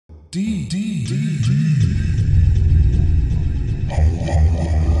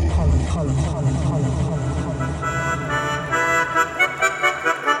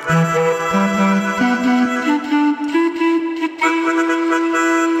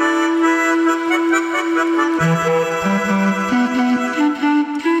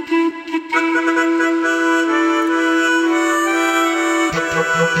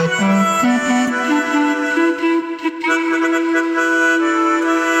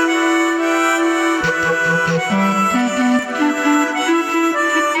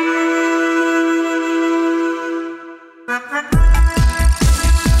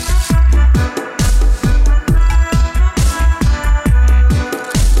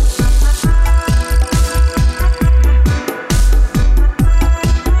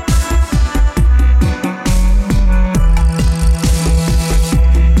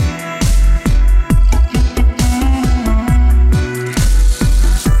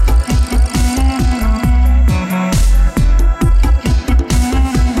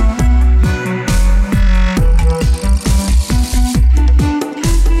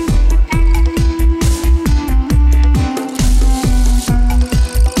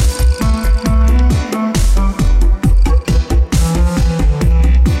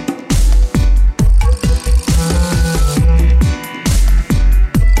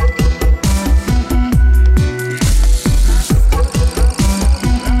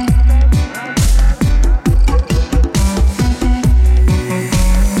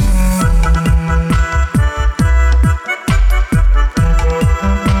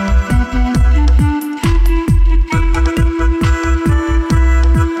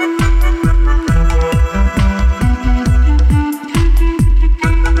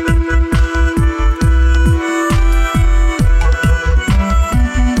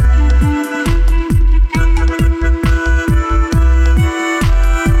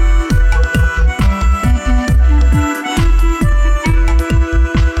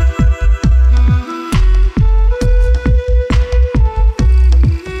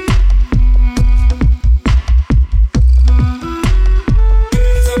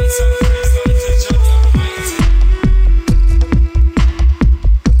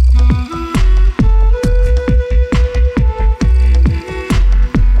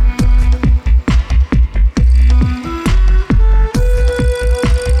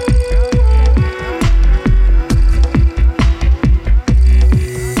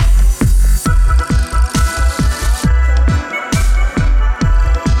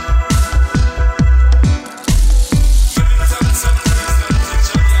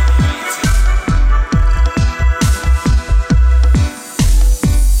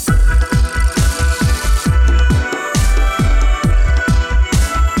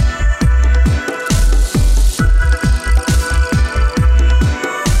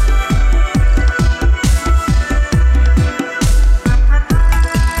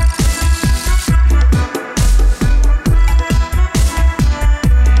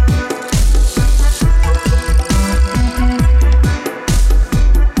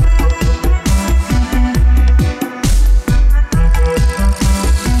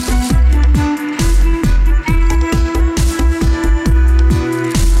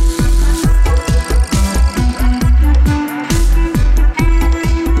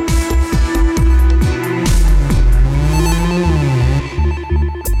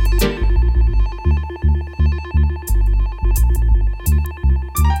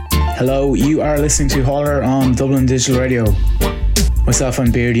Hello, you are listening to Holler on Dublin Digital Radio. Myself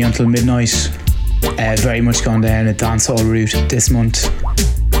and Beardy until midnight. Very much gone down a dancehall route this month.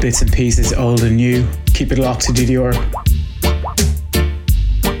 Bits and pieces, old and new. Keep it locked to DDR.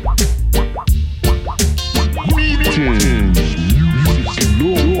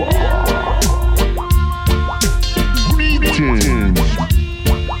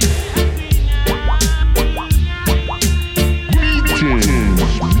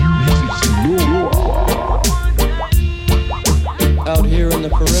 Out here in the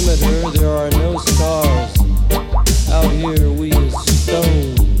perimeter, there are no stars. Out here, we is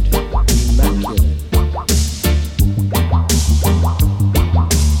stoned, immaculate.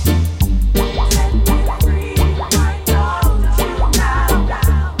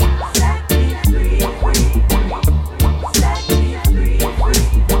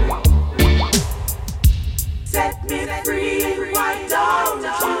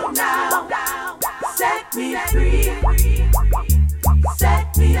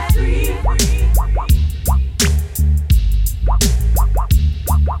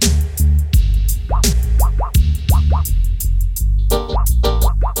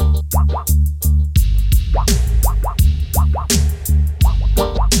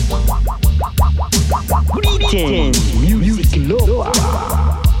 10 music lover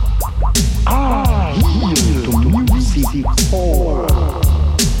are here to music power.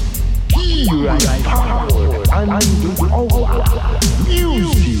 Here and power and our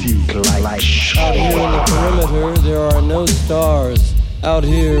music like shower. Out here in the perimeter, there are no stars. Out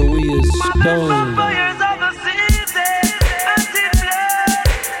here, we is stoned.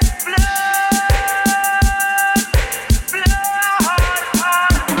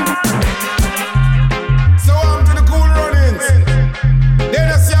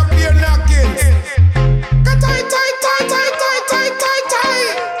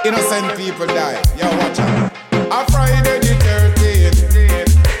 Innocent people die. Yeah, watch out. A Friday the 13th.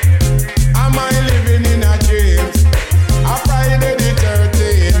 Am I living in a dream? A Friday the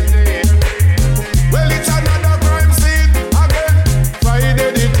 13th. Well, it's another crime scene again.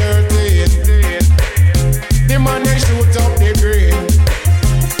 Friday the 13th. The man they shoot up the green.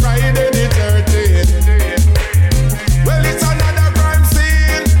 Friday the 13th. Well, it's another crime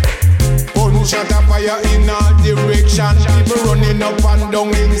scene. Gunshot a fire in all direction. People running up and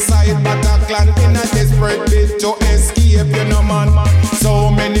down inside Bataclan in a desperate bid to escape, you know man. So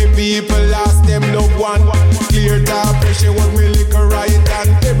many people lost them loved one. Clear top pressure was me liquor right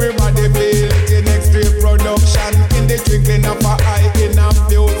and everybody feel it in extreme production. In the twinkling of a eye in a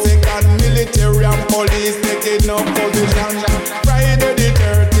few seconds, military and police taking up position. Friday the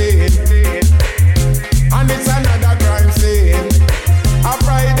 13th, and it's another crime scene. A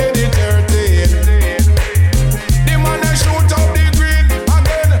Friday the 13th. The man a shoot up the green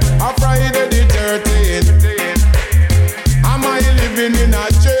again. A Friday the 13th. Am I living in a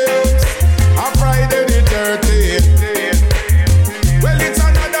jail? A Friday the 13th. Well, it's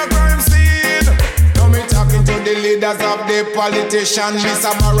another crime scene. Now me talking to the leaders of the politicians.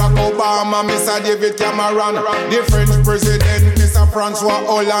 Mr. Barack Obama, Mr. David Cameron, the French president, Mr. Francois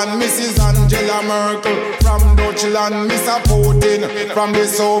Hollande, Mrs. Angela Merkel from Deutschland, Mr. Putin from the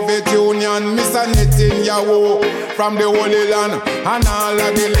Soviet Union, Mr. Netanyahu from the Holy Land, and all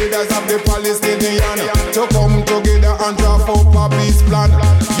of the leaders of the Palestinian to come together and draft up a peace plan.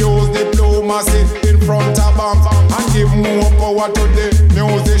 Use diplomacy in front of bombs and give more power to the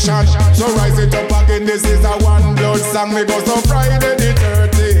musicians. So rise it up again, this is a one blood song. We go so Friday the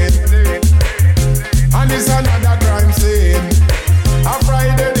 13th, and it's another crime scene. A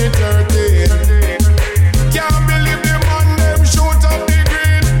Friday the 13th. Can't believe the man them shoot up the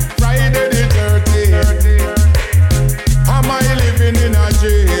green. Friday the 13th. Am I living in a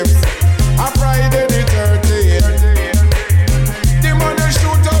dream? A Friday the 13th. The man they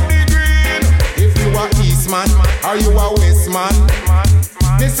shoot up the green. If you are East man or you are West man,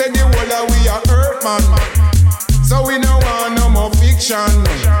 they say the whole of we are Earth man. So we no want no more fiction.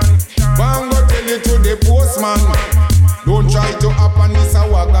 One go tell it to the postman. Don't try to happen this a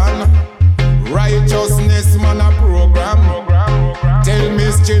wagon. Righteousness man a program. Tell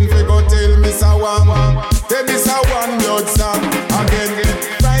Miss Chin fi go tell Miss Awang. Tell Miss a one blood song again.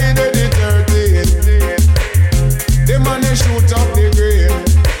 Friday the 13th. The man they shoot up the green.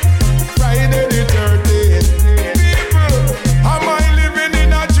 Friday the 13th. People, am I living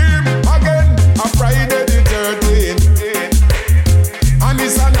in a dream again? A Friday the 13th. And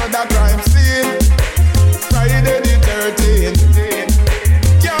it's another crime scene. Friday the 13th.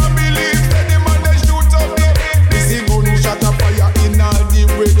 Can't believe that the man they shoot up the this is gunshot a fire in all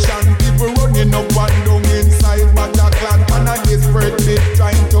direction. People running up and down inside Bataclan and a desperate bit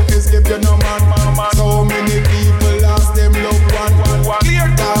trying to escape, you know man. So many people lost them loved one. Clear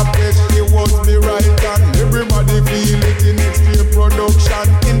top it was me right and everybody feel it in extreme production.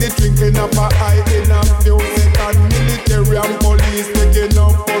 In the twinkling of a eye in a few seconds, military and police taking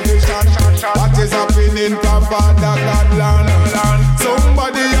up position. What is happening from Father God land?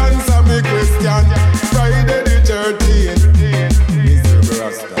 Somebody answer me question. Friday the 13th. Miserable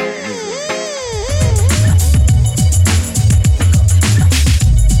Rasta.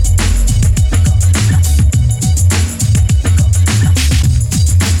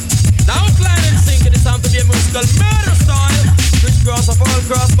 Now climb and sink it is time to be a musical murder style. Crisscross of all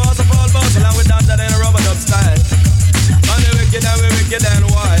cross, bars of all bars, along with that in a rubber dub style. Man, we wicked and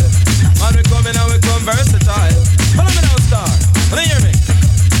wild. Man, we coming and we come versatile. Follow me now, star. Wanna hear me?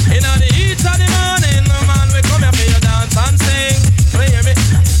 In the heat of the morning, man, we come here for your dance and sing. Wanna hear me?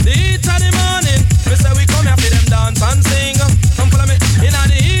 The heat of the morning, we say we come here for them dance and sing. Come follow me. In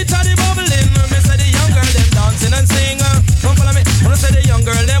the heat of the bubbling, we say the young girl them dancing and sing. Come follow me. Wanna say the young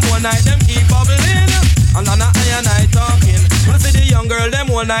girl them one night them keep bubbling, and on the iron night talking. Wanna say the young girl them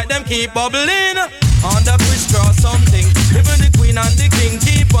one night them keep bubbling. On the crisscross something, even the queen and the king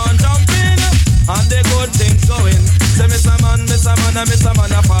keep on jumping, and the good things going. Say Mr. Man, a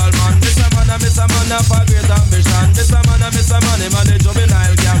fall man, Mr. Man a fall great and Mr. Money Man, the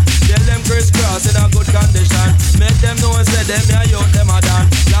juvenile gang. Tell them crisscross in a good condition. Make them know say them ya youth them a done.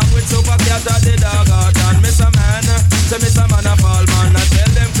 Long with super cat at the dog out and Mr. Man, say Mr. Man a fall man. I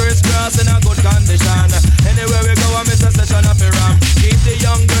tell them crisscross in a good condition. Anywhere we go a Mr. Session up a ram. Keep the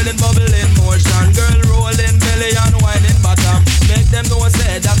young girl in bubble in motion. Girl rolling belly and whining bottom. Make them know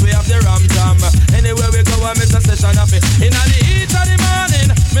say that we have the ram jam. Anywhere we go a Mr. Session up it. In the heat of the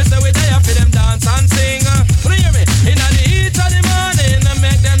morning, me say we there for them dance and sing. What do you hear me? In the heat of the morning,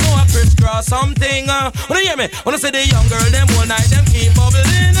 make them know a crisscross something. What do you hear me? When I say the young girl them all night them keep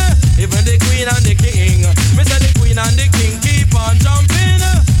bubbling. Even the queen and the king. Me say the queen and the king keep on jumping.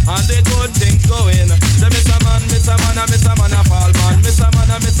 And the good things going. Say Mr. Man, Mr. Man, Mr. Man a fall man. Mr. Man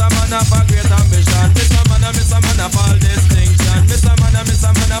a for great ambition. Mr. Man a fall distinction. Mr. Man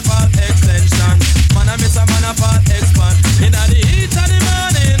a fall extension. Man a fall expand. In the heat of the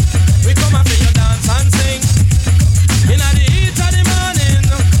morning, we come and feel you dance and sing. In the heat of the morning,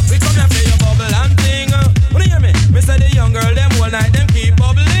 we come and feel you bubble and sing. What do you hear me? Me say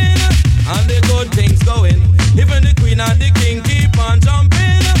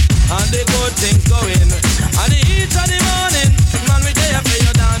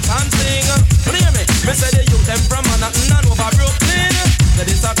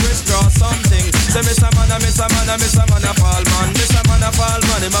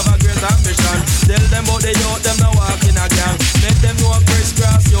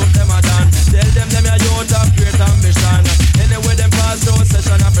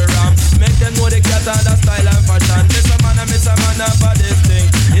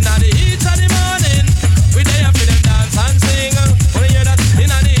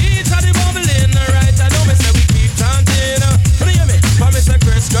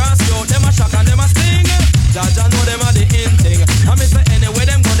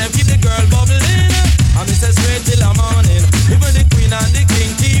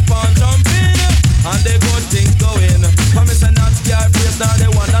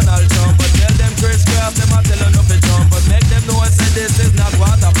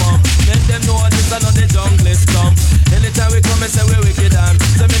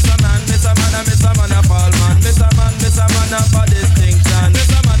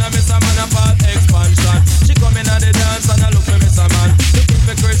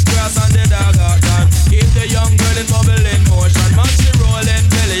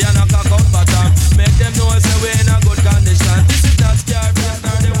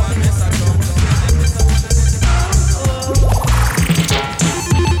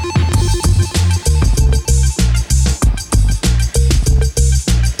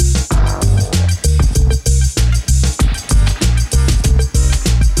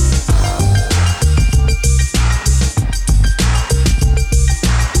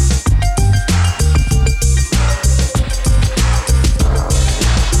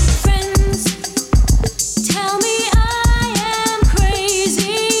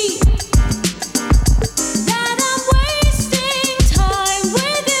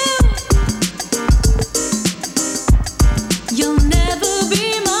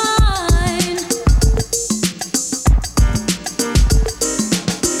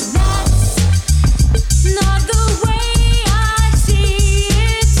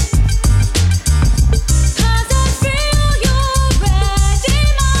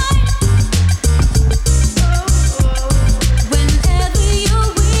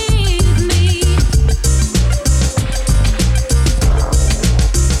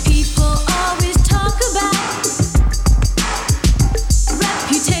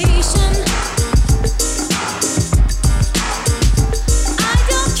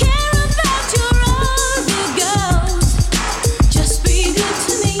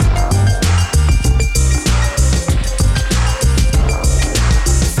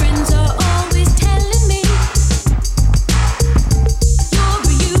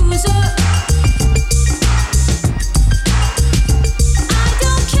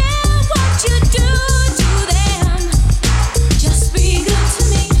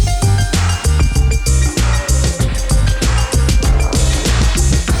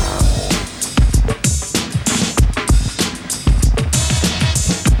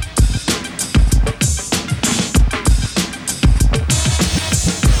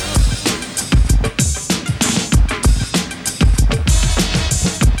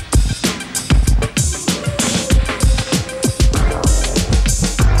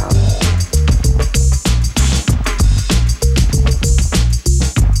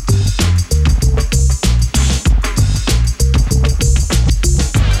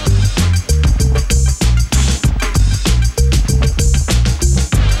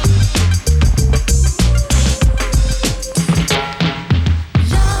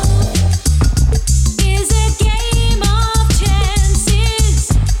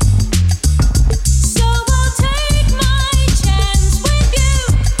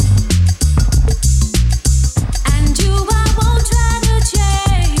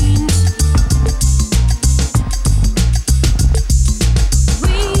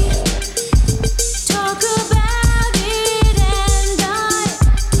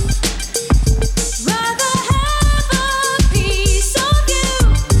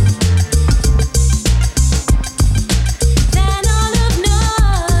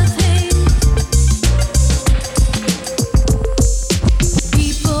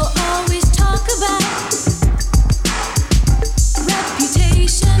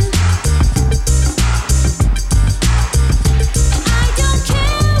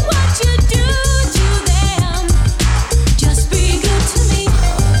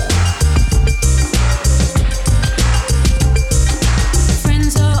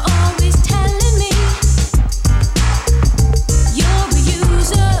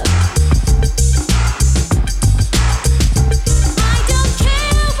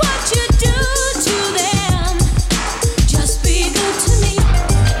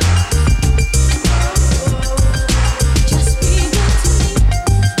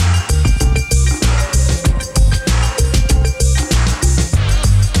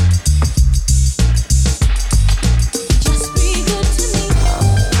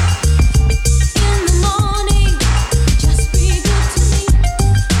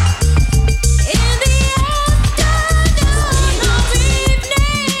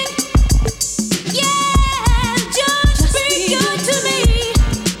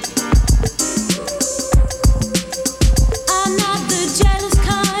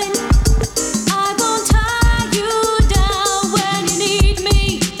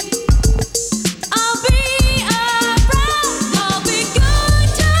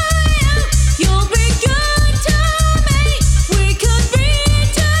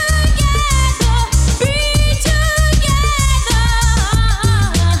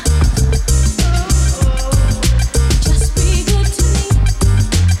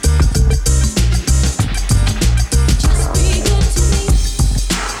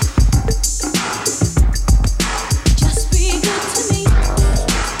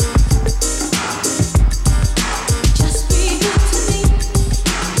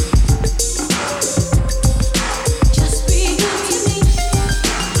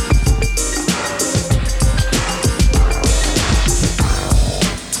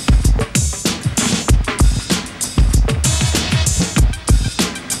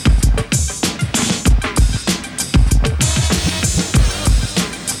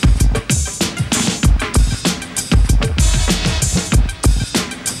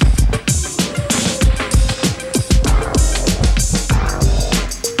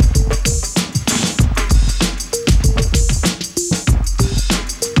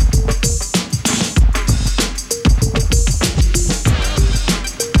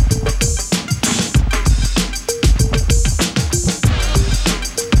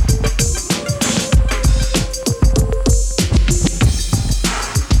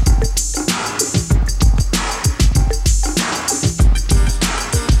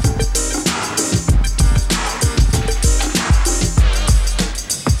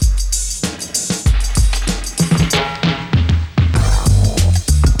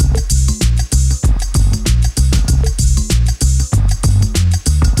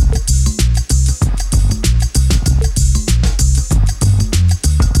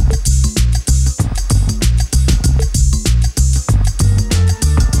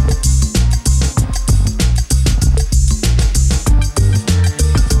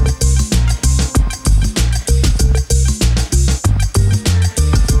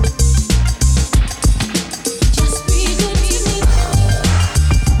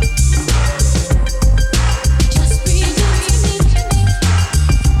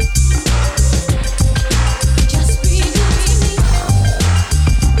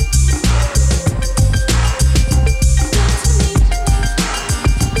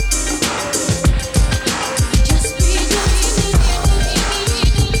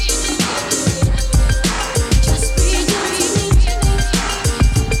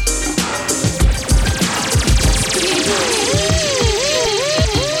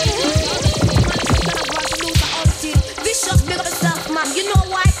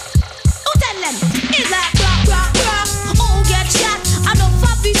them, it's like rock, rock, rock. Oh, get shot. I don't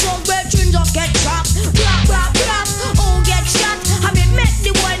fuck these old virgins just get dropped. Rock, rock, rock. Oh, get shot. I mean, make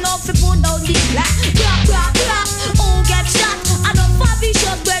the boy know if you put down the black. Rock, rock, rock. Oh, get shot. I don't fuck these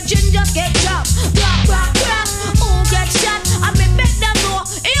old virgins just get dropped. Rock, rock, rock. Oh, get shot. I mean, make them know.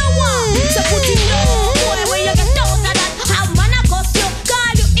 You want? So put it down, boy, when you get out of that. How man I cost you? Call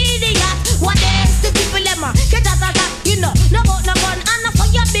you idiot. What else the people them get out of that? You know, no gun and no for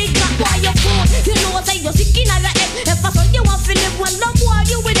your big back. Why you fool? You know what I you're sick in your head. If I saw you want to live one, no boy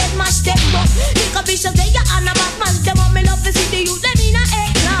you with it mash them up. Think of vision say you and a bad man. Them on me love to see the youth them in a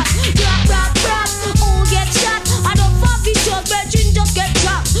A-class. Rap, rap, rap. Oh, get shot. I don't fuck these short virgin just get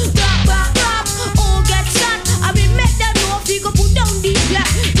dropped. Rap, rap, rap. Oh, get shot. I will make them know if you go put down the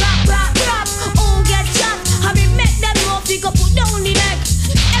black. Rap, rap, rap. Oh, get shot. I will make them know if you go put down the neck.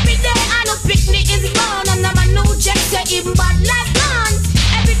 Every day I know picnic is born and I'm a new check say even bad life gone.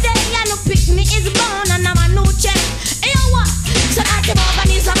 Every day I know picnic is born and I'm a new check. Hey, what? So I came over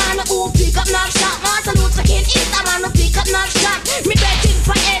and he's a man who pick up knock shot. Martin Luther King is a man who pick up knock shot. Me betting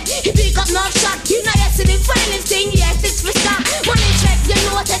for head, he pick up knock shot. You know yes, the violence thing, yes, it's for stop. Money check, you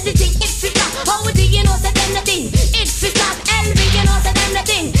know what the thing, it's for stop. How we think you know say them the thing, it's for stop. LV, you know say them the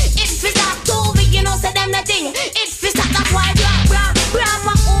thing, it's for stop. Toby, you know say them the thing, it's for stop. That's why rap, rap, rap,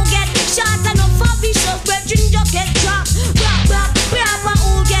 who get shot and no fobby shot, virgin just get dropped. Rap, rap, rap,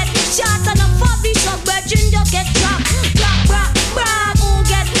 who get shot and no fobby shot, virgin just get dropped. Rap, rap, rap, who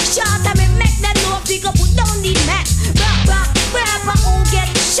get shot and me make them know if you go put down the neck. Rap, rap, rap, who get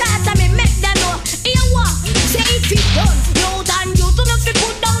shot and me make them know. You what? Say if it done, you done, you don't have to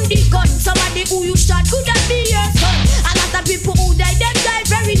put down the gun. Somebody who you shot could that be your son. A lot of people who die, them die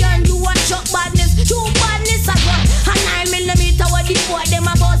very young. You want shock badness, true badness a gun. And 9mm what the boy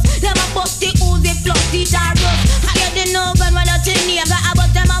them a bust. Them a bust the Uzi plus the Taurus. I get the no gun when I tell me I got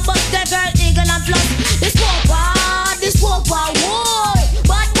about them a bust the girl eagle and plus. This scoper, whoa.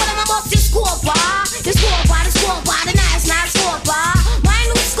 But what am I bust the scoper? The scoper, the nice scoper. My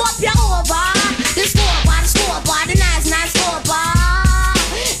new scope you over. The scoper, the nice scoper.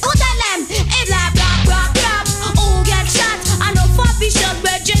 Who tell them? It's like rap, rap, rap. Who get shot? I know Bobby shot,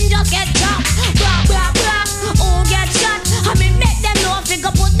 virgin just get dropped. Rap, rap, rap. Who get shot? I mean make them know if you go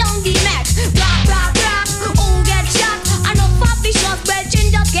put down the neck. Rap, rap, rap. Who get shot? I know Bobby shot,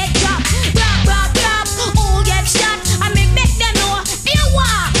 virgin just get dropped. Rap, rap, rap. Who get shot? I mean make them know. You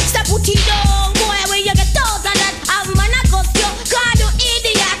what? Step put it down, boy. When you get out of that, I'm gonna go to you. Call you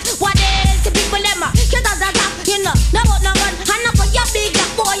idiot. What else the people them get out of that? You know, no but no gun. And not for your big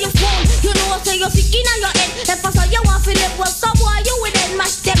boy you fool. You know say you're sick in your head. If I saw you want to live well, so boy you with it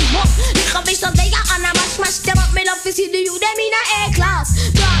mash them up. Look at me so they are and I mash them up. Me love to see the you them in a A-class.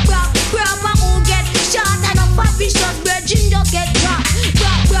 Rock, rock, rap, who get shot and a Bobby shot, virgin just get dropped.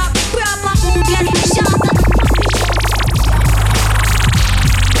 Rock, rap, who get shot and a Bobby shot.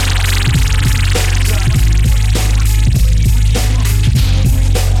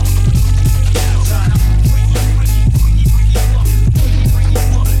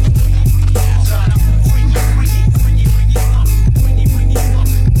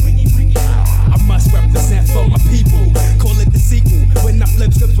 For my people, call it the sequel. When I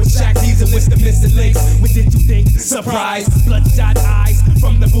flip slips with Shaq, these and with the missing links. What did you think? Surprise, bloodshot eyes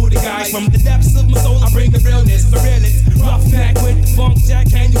from the booty guys. From the depths of my soul, I bring the realness, the realest. Rough neck with funk jack,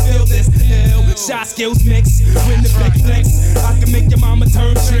 can you feel this? Ill, shot skills mix, when the big flex. I can make your mama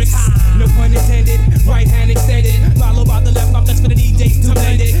turn tricks. No pun intended, right hand extended. Followed by the left, I'm just for the DJs to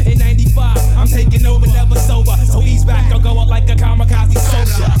blend it. In 95, I'm taking over, never sober. So ease back, I'll go out like a kamikaze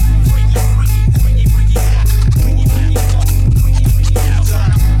soldier.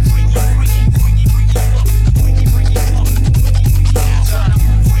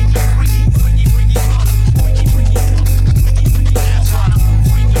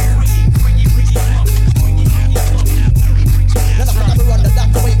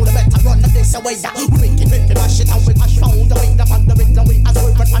 Away, we make it, mash it, and we mash round the way, the fun, the ring, the way, as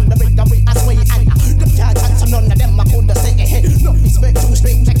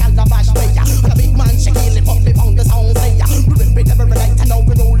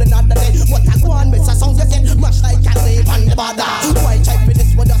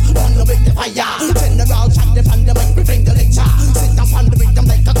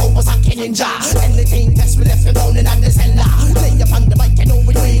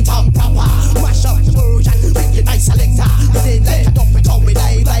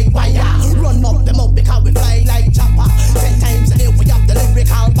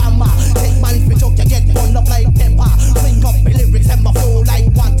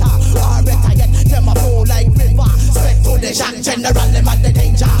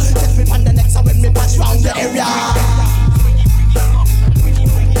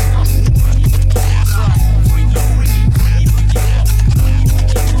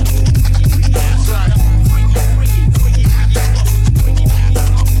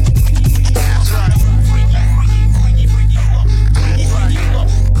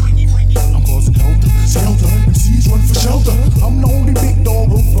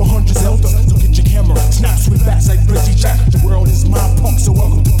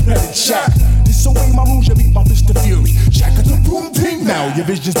Your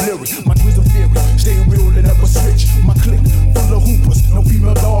vision's blurry, my twism theory. Stay real and never switch. My clique full of hoopers, no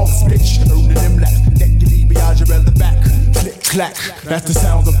female dogs, bitch. Earning them laps, that can leave beyond your other back. Click, clack, that's the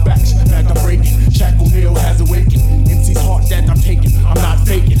sound of backs. Back I'm breaking, Shaq O'Neal has awakened. MC's heart that I'm taking, I'm not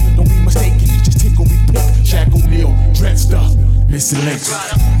faking. Don't be mistaken, just tickle me pick. Shaq O'Neal, drenched up, missing links.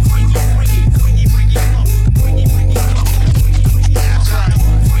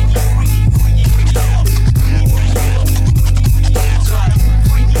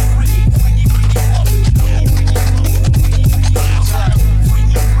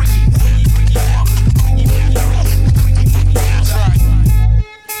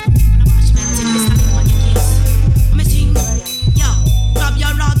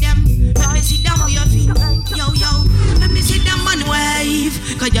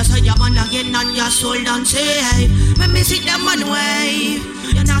 And your soul don't save. Let me see them man wave.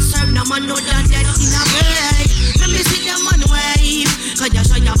 You not serve no man no that dead in a grave. Let me see them man wave. Cause you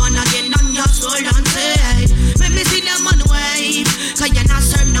saw your man again and your soul don't save. Let me see them man wave. Cause you not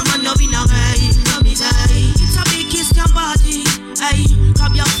serve no man no in a grave. Let me say it's a big Christian party. Hey,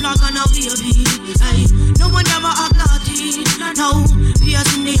 grab your flag and a baby. Hey, no one ever act naughty. No, fears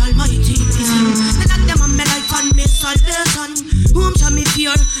in the Almighty. None of them are me like on me salvation. Whom shall me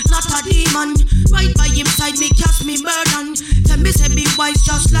fear? Not a demon. Right by him side me cast me burden. Tell me say big wise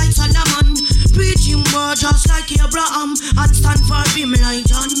just like Solomon. Preaching word just like Abraham. And stand for him like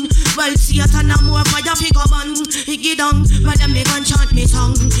John. Well Satan a more fire figure man. He get down, but them me gon' chant me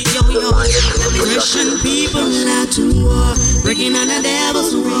song. Yo yo. Christian people not to war, breaking on the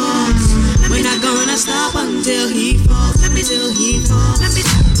devil's walls. We're not gonna stop until he falls. Till he falls.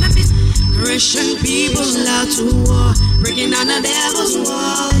 Christian people love to war, breaking down the devil's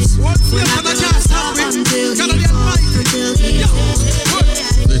walls. We're not gonna stop until he falls. Until he falls.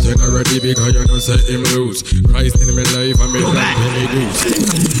 They take already because you don't say him lose. Christ in my life and me life in me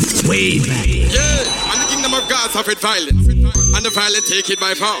lose. Way back. Yeah, and the kingdom of God suffered violence, and the violent take it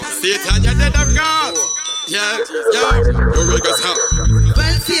by force. Satan, you're dead of God. Yeah, you will go how.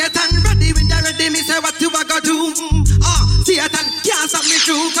 Well, Satan, ready when you're ready, me say what you are gonna do. Satan, can't stop me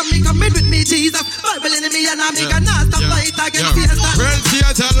through. Come in with me, Jesus. Bible in me and I'm gonna stop fight against Satan. Well,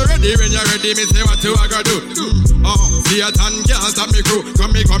 Satan, ready when you're ready, me say what you are gonna do. Satan, can't stop me through.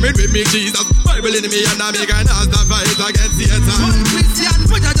 Come in with me, Jesus. Bible in me and I'm gonna stop fight against Satan. One Christian,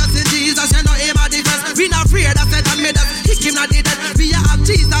 put your trust in Jesus. You know him at the first. We not afraid of Satan, me that kick him not the dead. We have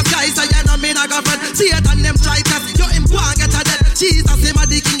Jesus, guys, so you know me not go friend. Satan, them try test. You him go and get a dead. Jesus, him a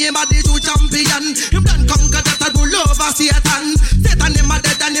the king, him a the true champion. Him done conquer that and rule over Satan. Satan, him a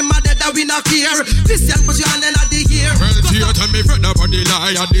dead and him a dead, that we not fear. Christian, put your hand in the ear. Well, Satan, me friend up on the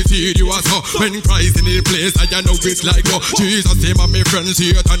lie and the seed you are so. When Christ in the place, I know it's like go. Jesus, him a me friend,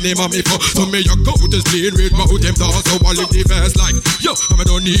 Satan, him a me foe. So me your coat is clean with mouth him down. So I live the best life. Yo, I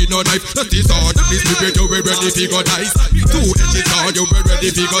don't need no knife. That is all that is spirit, you will ready to go dice. Two edges all, you will ready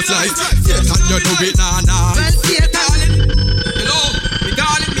to go slice. Satan, you know it, nah. Well, Satan. Hello, me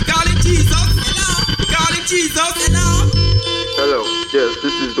calling Jesus. Hello, me calling Jesus. Hello, yes,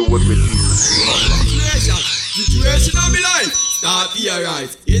 this is the one with Jesus. Situation of my life start to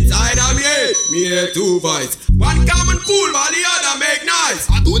arise. Inside of me head, me hear two voice. One common fool while the other make noise.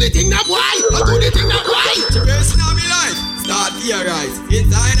 I do the thing that why. Situation of my life start to arise.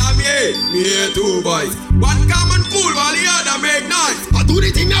 Inside of me head, me hear two voice. One common fool while the other make noise. I do the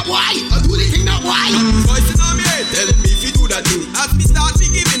thing that why. Voice in my head telling me if you do that thing. As me start to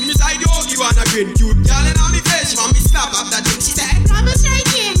giving me side dog, you wanna grin. Cute girl in my face, man, me stop after drink. She said, Promise right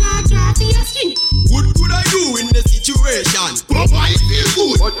here, now draw for your skin. what could I do in the situation? Provide feel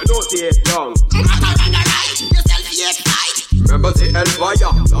good. But you don't say it wrong. Come out and right. Yourself yet fight. Remember the hellfire,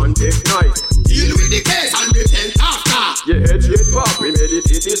 don't take night. Deal with the case and repent after. Your head straight back, we made it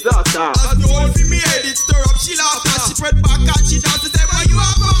disaster. As the whole for me head, it stir up, she laugh. As she spread back and she down to say, where you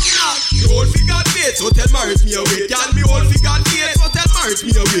are from now? The whole figure faith, so tell marriage me away. Girl, me whole figure faith, so tell marriage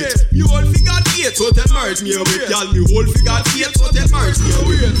me away. Me whole figure faith, so tell marriage me away. Girl, me whole figure faith, so tell marriage me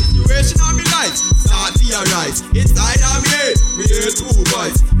away. Situation of me life, start to arise. Inside of me head, me hear two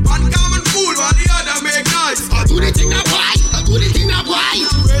boys. One common fool, while the other make noise. I do the thing that why.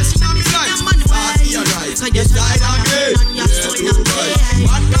 Situation of me life, start to arise. Inside of me head, me hear two boys.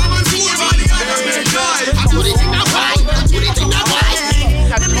 One common fool, while the other make noise. I do the thing that why.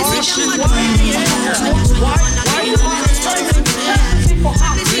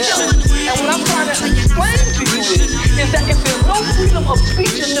 And what I'm trying to explain to you is that if there's no freedom of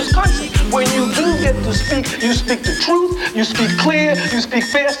speech in this country, when you do get to speak, you speak the truth, you speak clear, you speak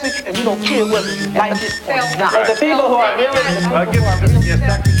fastly, and you don't care whether you like it or the people who are really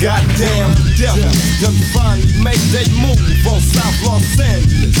Goddamn devil, done finally made they move on South Los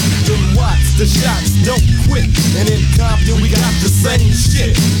Angeles. Then watch the shots, don't quit. And in Compton we got the same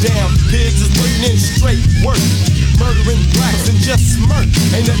shit. Damn pigs is putting in straight work, murdering blacks and just smirk.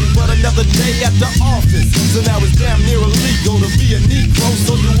 Ain't nothing but another day at the office. So now it's damn near illegal to be a Negro.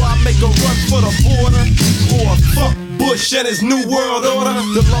 So do I make a run for the border, or fuck Bush and his new world order?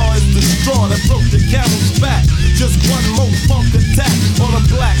 The law is the straw that broke the camel's back. Just one more funk attack on a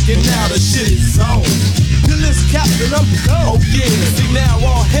black, and now the shit is on. This captain, I'm oh yeah. See now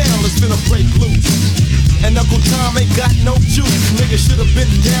all hell is finna break loose, and Uncle Tom ain't got no juice. Nigga should've been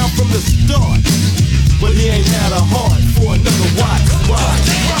down from the start, but he ain't had a heart for another watch.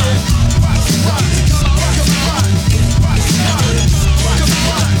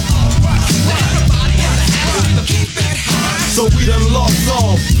 So we done lost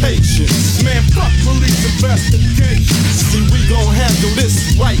all patience. Man, fuck police investigations. See, we gon' handle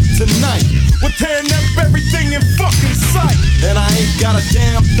this right tonight. We're tearing up everything in fucking sight. And I ain't got a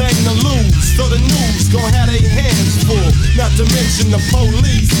damn thing to lose, so the news gon' have their hands full. Not to mention the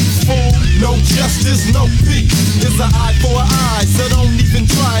police, fool. No justice, no peace. It's an eye for an eye, so don't even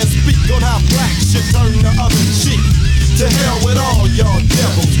try and speak on how black should turn the other cheek. To hell with all y'all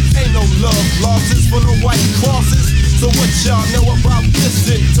devils. Ain't no love losses for the white crosses. So what y'all know about this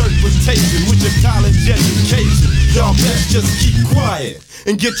interpretation with your college education? Y'all best just keep quiet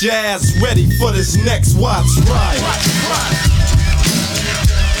and get your ass ready for this next Watts riot.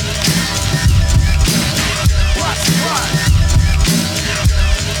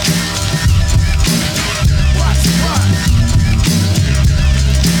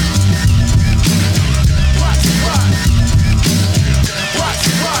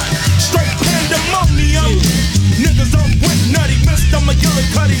 Straight pandemonium. Niggas on Wet Nutty, Mr.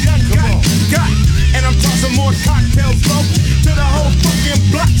 McGillicuddy done got. And I'm tossing more cocktails low till the whole fucking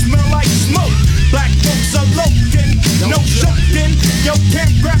block smell like smoke. Black folks are loking, no joking. Yo, can't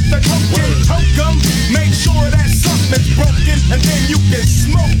grab the token, choke 'em. Make sure that something's broken, and then you can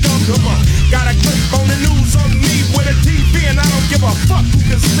smoke 'em. Come on, got a clip on the news on me with a TV, and I don't give a fuck who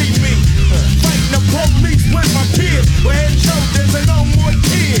can see me. Fighting the police with my peers, with head and shoulders and no more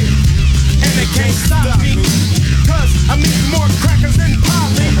tears. And they can't stop me, cause I'm eating more crackers than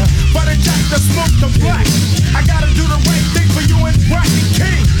Polly. But I got to smoke the black. I gotta do the right thing for you and Rocky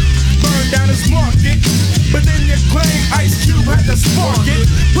King. Burn down his market, but then you claim Ice Cube had to spark it.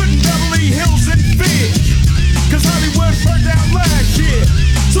 Putting Beverly Hills in fear, cause Hollywood burned down last year.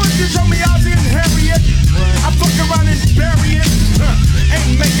 So if you show me Ozzy and Harriet, I fuck around and bury it.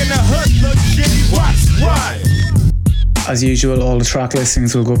 Ain't making the hood look shitty. What's right? As usual, all the track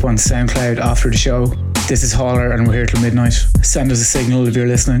listings will go up on SoundCloud after the show. This is Holler and we're here till midnight. Send us a signal if you're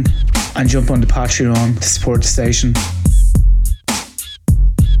listening and jump on the Patreon to support the station.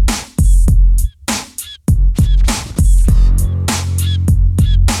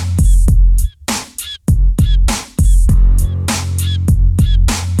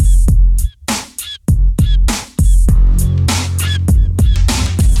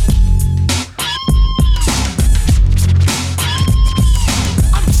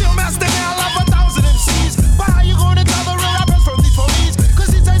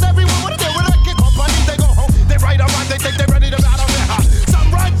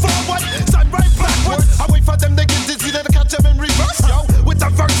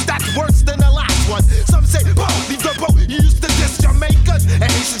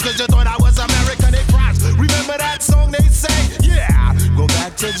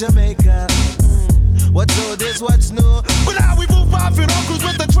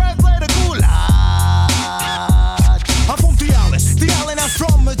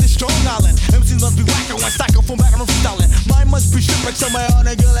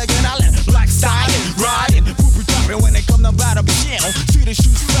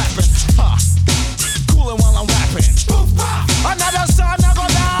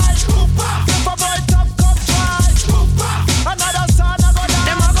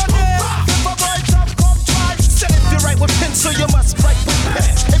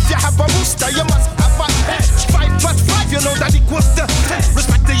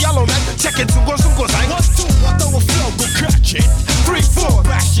 Check it to go some goes. I want to, what the flow, go catch it. 3, 4.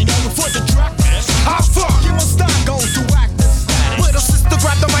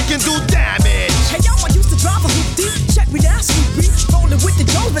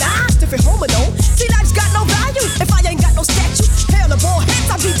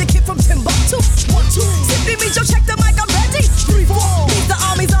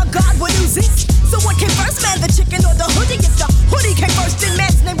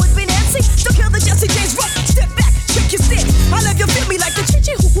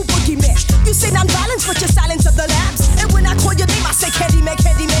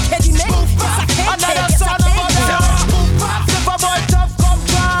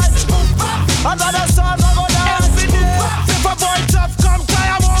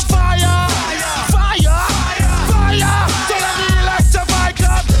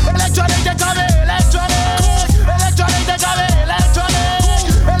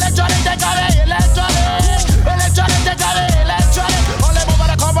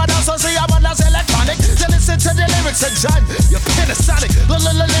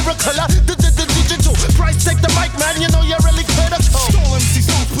 color, the digital. Price take the mic, man, you know you're really critical. Stole MC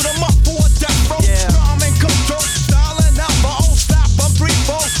songs, put them up for a death row. Yeah. Rhyme and control, styling out my own stop. I'm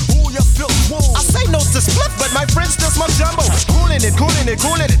 3-4, ooh, you feel swole. I say no to split, but my friends just my jumbo. Cooling it.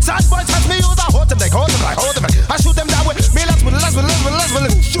 Sad boys touch me, use I hold them back. I shoot them down with me, let's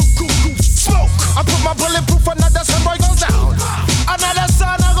shoot, smoke. I put my bulletproof, another son boy goes down. Another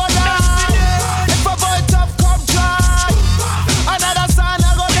son I go down. If a boy tough, come try. Another son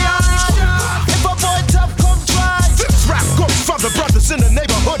I go down. If a boy tough, come try. This rap goes from the brothers in the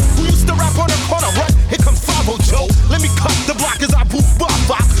neighborhood who used to rap on the corner. Run, here comes 5-0 Joe. Let me cut the block as I poof bob.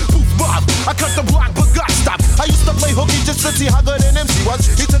 I cut the block, but God stop. I used to play hooky just to see how good an MC was.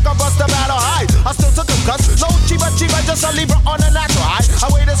 He took a bus to battle high. I still took him cuts. No chiba, just a Libra on a natural high. I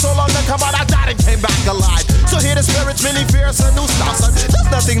waited so long to come out, I died and came back alive. So here the spirits, many fears, a new style, son. There's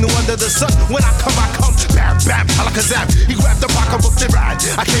nothing new under the sun. When I come, bam, alakazam. He grabbed the pocketbook, they ran.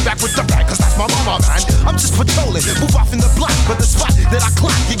 I came back with the bag, cause that's my mama, man. I'm just patrolling, move off in the block. But the spot that I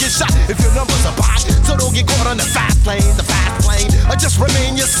clock, you get shot if your numbers are bad. So don't get caught on the fast lane. Or just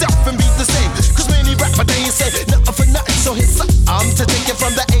remain yourself and be the same. Cause many rap, but they ain't say nothing for nothing. So here's something to take it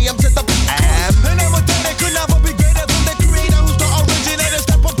from the AM to the PM. And I would tell they could never be greater than the creator who's the originator,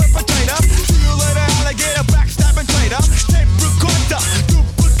 step up perpetrator. See you later, alligator, backstabbing traitor. Tape recorder,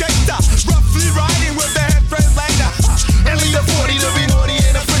 duplicator. Roughly riding with the head translator. And leave the 40 to be naughty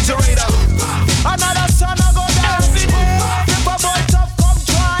in the refrigerator. Another son I go down. If a boy tough, come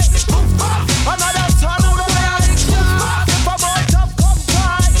try. Another son I go down. If a boy tough, come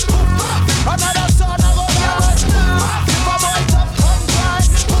try. Another son I go down. If a boy tough, come try.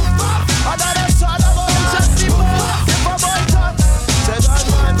 Another son I go down. If a boy tough. Say God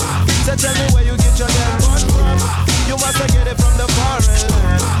man, say tell me where you get your damn gun from. You must get it from the foreign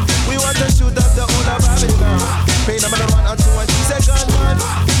land. We want to shoot up the whole of Babylon. Pay them on the 1 or 2 and say gun man.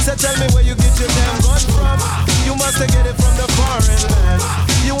 Say tell me where you get your damn gun from. You must get it from the foreign land.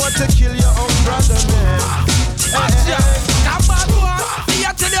 You want to kill your own brother, man. That bad boy, me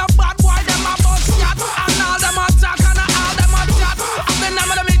a tell you bad boy, them a bust shot. And all them a talk and all them a chat. Up in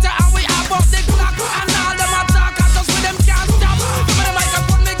the meter and we above the clock. And all them a talk and just with them can't stop. Give me the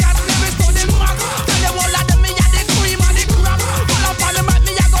microphone, me got lyrics to the max. Tell you all of them, me a the cream and the crap. Pull up on the mic,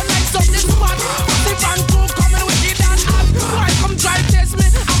 me a go nice up the spot. The fan crew coming wicked and hot. Why come try test me?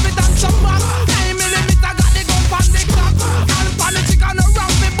 Have it on some back. 9mm got the gun on the clock. And pan the chicken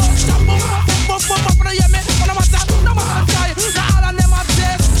around me, bust up, buff, hear me? No matter try, now all of them a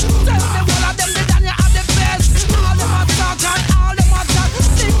test. Tell them all of them they done you have the best. All them a talk and all them a chat.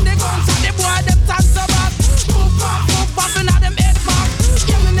 Stick the guns and the boy them turn so bad. Move up inna them head back.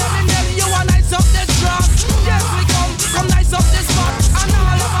 Yeah me Nelly, you a nice up the track. Yes we come nice up the spot. And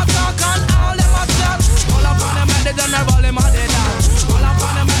all them a talk and all them a chat. All up on them head they done roll them a dead dance. All up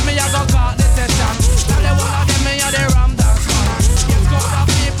on them head me a go call the session. Tell them all of them me a the ram dance man. Yes go the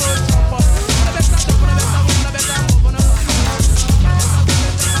people jump up. The best of the best of the best of move on up.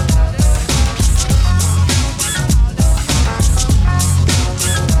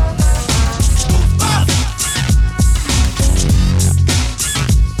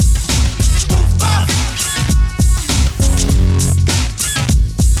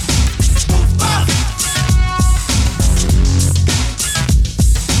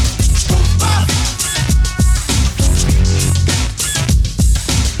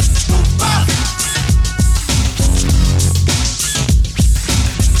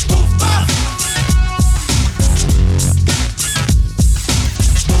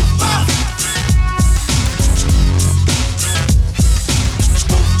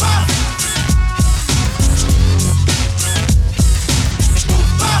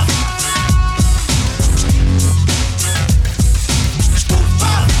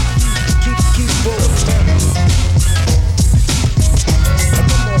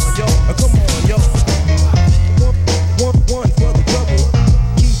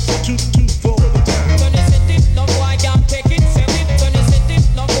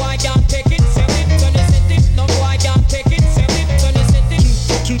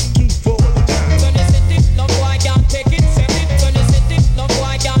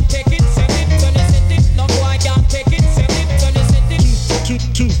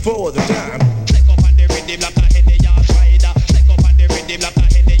 For the time. Take up on the rhythm like a Henny Yard rider. Take up on the rhythm like a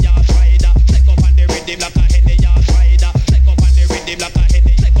Henny Yard rider. Take up on the rhythm like a Henny Yard rider. Take up on the rhythm like a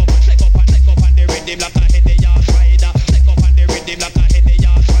Henny. Take up on the rhythm like a Henny Yard rider. Take up on the rhythm like a Henny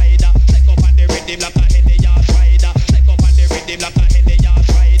Yard rider. Take up on the rhythm like a Henny Yard rider. Take up on the rhythm like a Henny Yard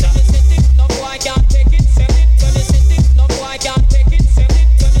rider. No boy can't take it, send it. Turn the city, no boy can't take it, send it.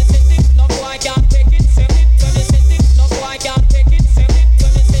 Turn the city, no boy can't take it, send it. Turn the city, no boy can't take it, send it. Turn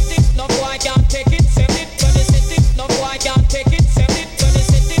the city.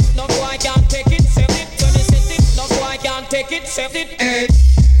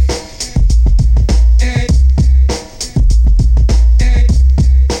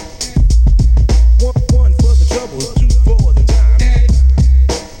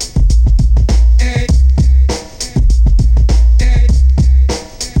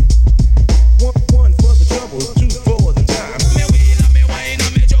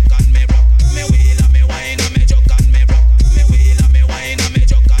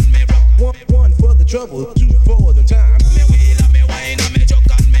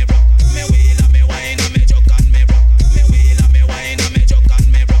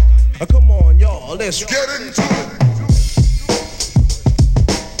 let's get into it.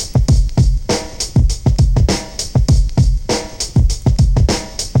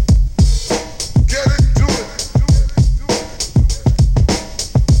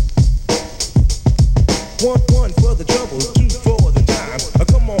 One for the trouble, two for the time.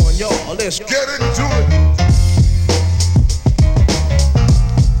 Come on, y'all, let's get into it.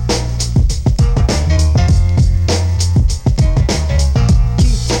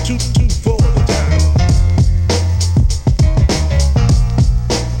 Two for the time.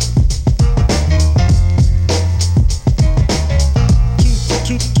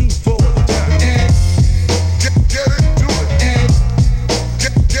 Two for the time. Get into it. Get into it.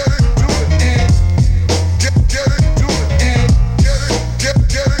 Get into it. Get into it.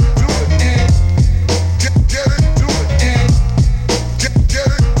 Get into it. Get into it. Get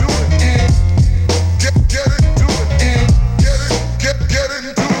into it. Get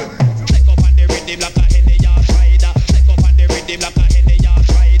into it. Take up on the rhythm like a Henny Yard rider. Take up on the rhythm like a Henny Yard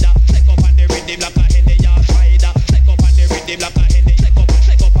rider. Take up on the rhythm like a Henny Yard rider. Take up on the rhythm like a Henny. Take up on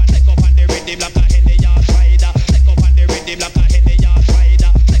the rhythm like a Henny Yard rider. Take up on the rhythm like a Henny Yard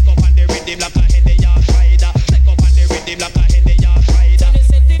rider. Take up on the rhythm like a Henny Yard rider. Take up on the rhythm like a Henny Yard rider. When you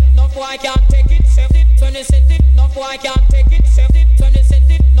set it, no boy can't take it. Set it. When you set it, no boy can't take it. Set it. When you set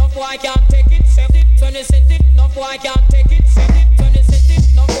it, no boy can't take it. Set it. When you set it, no boy can't take it. Set it. When you set it,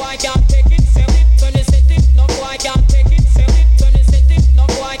 no boy can't take it. Set it. When you set it, no boy can't take it. Set it. When you set it, no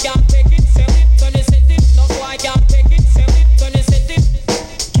boy can't take it. Set it. When you set it, no boy can't take it. Set it. When you set it,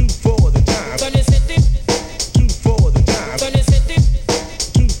 Two for the time. when you set it, Two for the time. when you set it,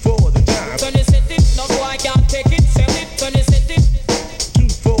 Two for the time. when you set it, no boy can't take it. Set it. When you set it, Two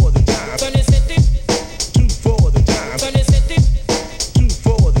for the time. when you set it, Two for the time. when you set it, Two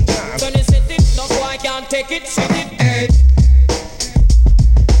for the time. when you set it, no boy can't take it. Set it.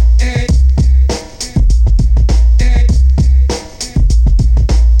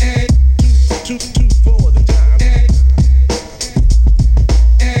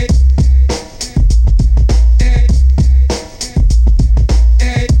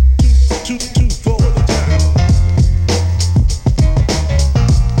 Two for the time. Two for the time.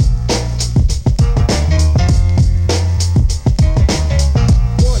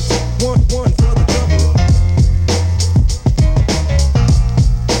 One for the trouble.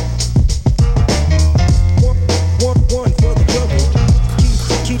 One for the trouble.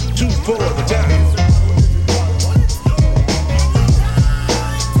 Two for the time.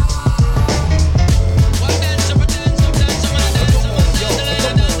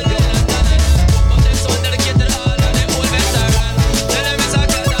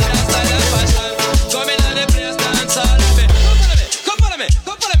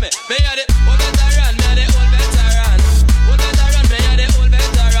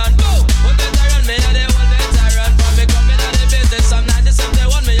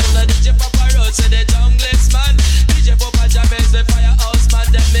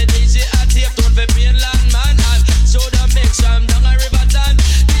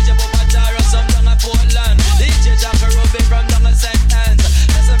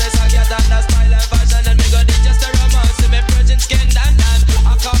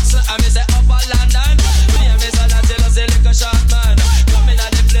 I say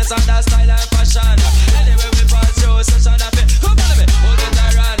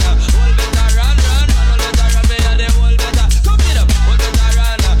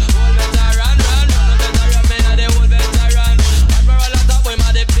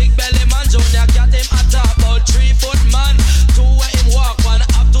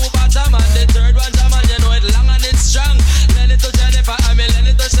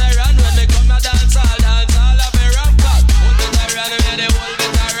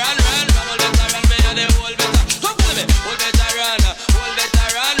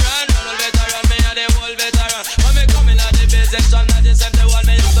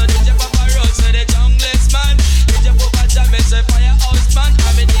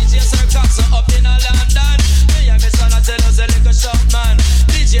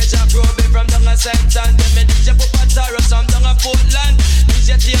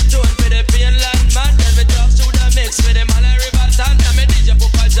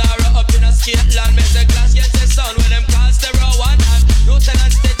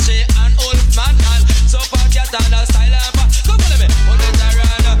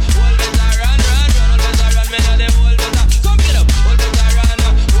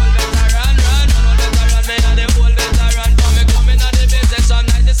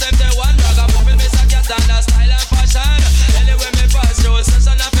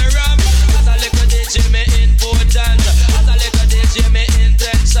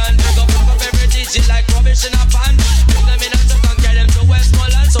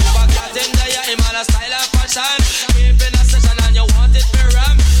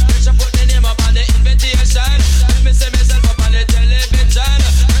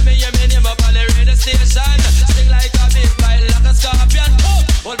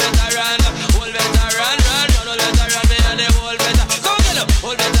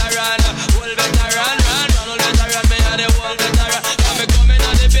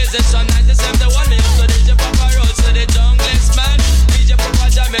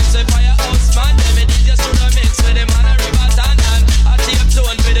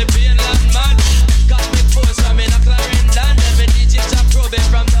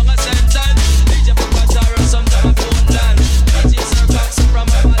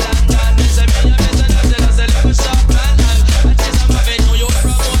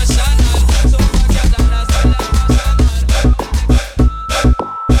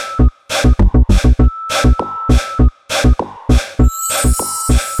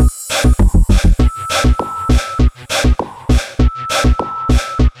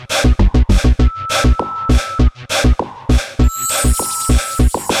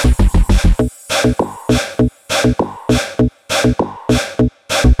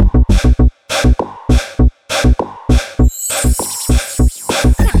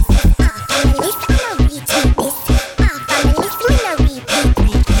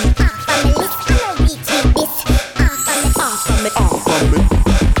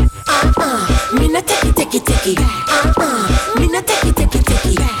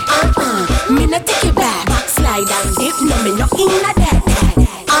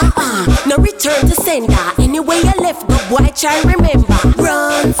boy try remember.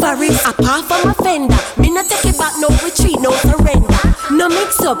 Run for it, apart from a fender. Me no take it back, no retreat, no surrender. No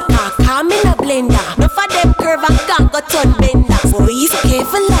mix up, car me no blender. No for them curve and gang go turn bender. Boys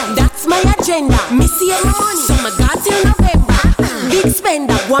careful life, that's my agenda. Me see my money, so my got till November. Big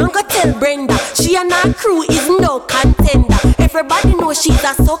spender, one go tell Brenda. She and her crew is no contender. Everybody know she's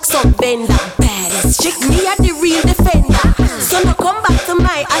a suck vendor. Baddest chick, me a the real defender. So now come back to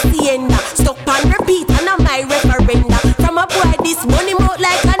my hacienda. Stop and repeat, and I'm my referenda. From a boy, this money out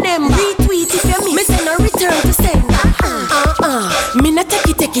like an ember. Retweet if you me send a return to sender. Me no take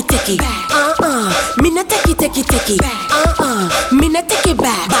it. Me no take it. Me no take it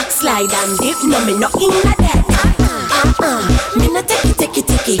back. Backslide and dip, no me no in that. Me no take it.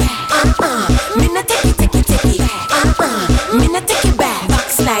 Me no take it. Me no take it back.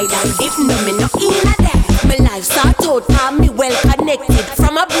 Backslide and dip, no me no in that. My life start out, call me well connected.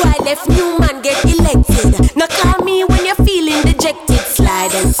 From a boy left, new man get elected. Now call me when you're feeling dejected.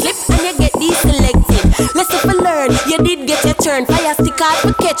 Slide and slip and you get deselected. Let's if you learn, you did get your turn. Fire stick out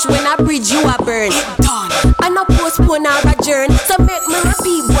for catch when I bridge you a burn. Done. I no postpone or adjourn. So make me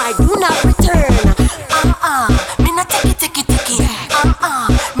repeat, boy, do not return. Me no take it.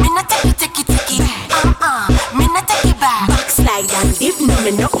 Me no take it. Me no take it back. Backslide and dip, no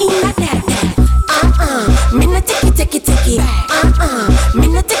me no in a that. Me no take it. Me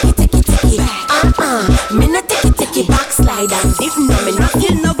no take it. Me no take it. Backslide and dip, no me no.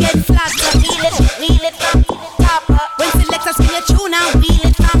 You no get flat, wheel it from top. When selectors spin your tune and wheel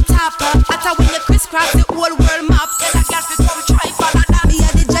it from top. After when you crisscross the whole world map, tell a gal to come try follow that. Me a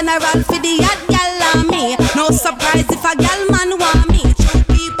the general for the hot gal on me. No surprise if a gal man want me. True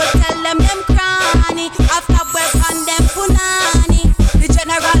people tell them cranny. After weapon them punani. The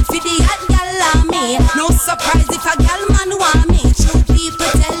general for the hot gal on me. No surprise if a gal man want me. True people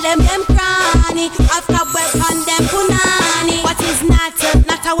tell them cranny. After weapon them punani. What is not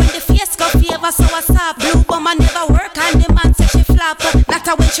when the face go favor, so what's up? Blue woman never work and the man say she flop. Not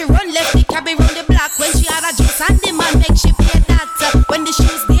when she run left, the carry round the block. When she had a juice and the man make she pay that. When the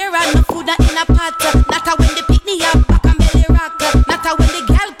shoes there and the food in a pot. Not when the picnic up back and belly rock. Not when the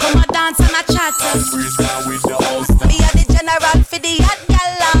girl come a dance and a chat. Me a the general for the hot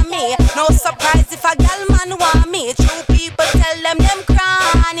gal on me. No surprise if a gal man want me. True people tell them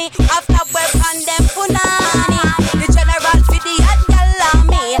cranny. After weapon them punani. The general for the hot gal on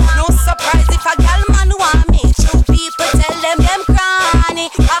me. No surprise if a gal man want me. True people tell them cranny.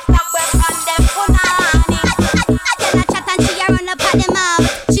 After weapon them punani. I tell her chat and she a run up on them out.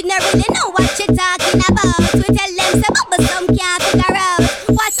 She never really know what she talking about. We tell them say bubble some can't figure out.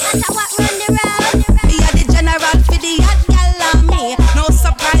 What's matter what run the road. Me a the general for the hot gal on me. No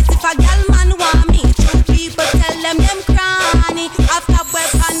surprise if a gal man want me. True people tell them cranny. After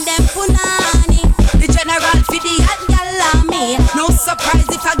weapon them punani. The general for the hot gal on me. No surprise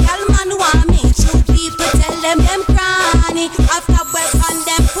if a gal man want me. True people tell them cranny. After weapon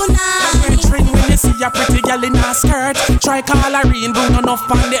them punani. When you see a pretty girl in a skirt, try call her in, bone enough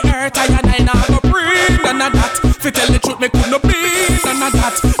on the earth. I not go breathe, none of that. Fi tell the truth, me could not be none of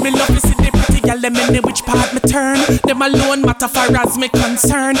that. Me love to see the pretty girl, them in the which part me turn. Them alone matter for as me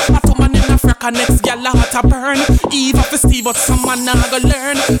concern. Hot woman in Africa, next girl a hot a burn. Eve for Steve, but some man not go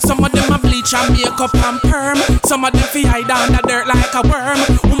learn. Some of them a bleach and makeup and perm. Some of them fi hide down the dirt like a worm.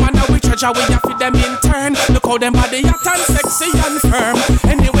 Woman a we treasure, we have for them in turn. Look how them body hot and sexy and firm.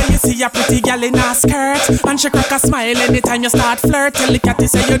 Anyway, you see a pretty girl in a skirt, and she crack a smile anytime you start flirt. Tell the catty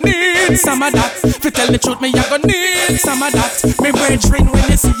say you need some of that. Fi tell the truth, me you gonna need some of that. Me brethren, when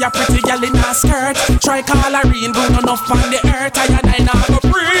you see a pretty girl in a skirt, try call her in, bone enough on the earth. I not go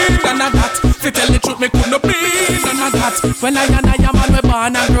breathe, none of that. Fi tell the truth, me couldn't be none of that. Well, I am man, we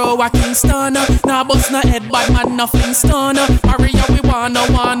born and grow a Kingston. Nah bust no head, bad man, nothing stun. Maria, we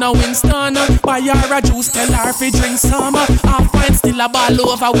wanna Winston. Buy her a juice, tell her fi drink some. Half pint still a ball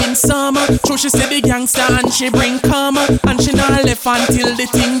over win some. True, she say the gangster and she bring come. And she not left until the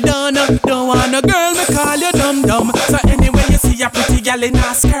thing done. Don't want a girl, me call you dumb. So anyway, you see a pretty girl in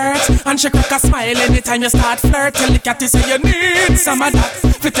a skirt, and she crack a smile anytime you start flirt. Tell the catty say you need some of that.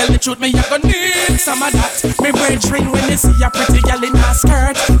 Fi tell the truth, me you gonna need some of that. Me brethren, when you see a pretty girl in a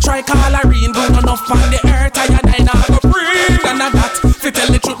skirt, try call her in, bone enough on the earth. I not go breathe, none of that. Fi tell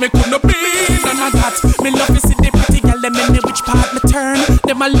the truth, me couldn't be none of that. Me love to see the pretty girl, them in the which part me turn.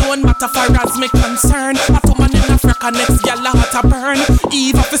 Them alone matter for as me concern. Hot woman in Africa, next girl a hot a burn.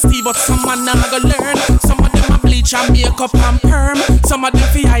 Eve for Steve, but some man not go learn. Some of them a bleach and makeup and perm. Some of them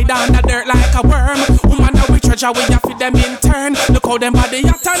fi hide down the dirt like a worm. Woman a we treasure, Jaja, we have for them in turn. Look how them body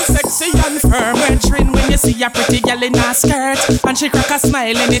hot and sexy and firm. Brethren, when you see a pretty girl in a skirt and she crack a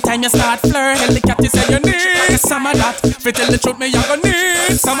smile anytime you start flirt, tell the catty say you need some of that. Fi tell the truth, me you gonna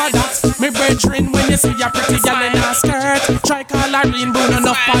need some of that. Me brethren, when you see a pretty girl in a skirt, try call her in, burn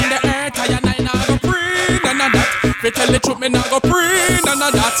enough on the earth. I and I now go free, none of that. Fi tell the truth, me now go free, none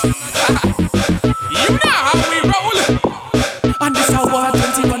of that. You know how we roll. And this a war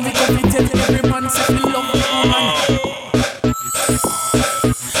 21, we go fi tell every man say we love the woman.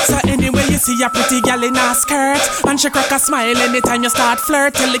 So anyway, you see a pretty girl in a skirt and she crack a smile anytime you start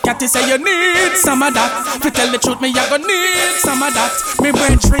flirt. Tell the catty say you need some of that. Fi tell the truth, me you gonna need some of that. Me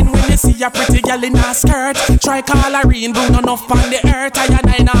brethren, when you see a pretty girl in a skirt, try call her in, burn enough on the earth. I and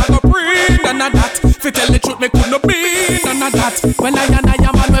I now go bring none of that. Fi tell the truth, me couldn't be none of that. Well, I and I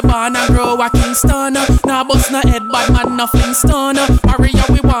am man, we born and grow a Kingston. Now bust no head, bad man, no Flintstone. Maria,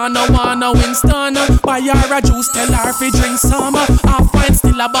 we wanna Winston. Buy her a juice, tell her fi drink some. Half wine,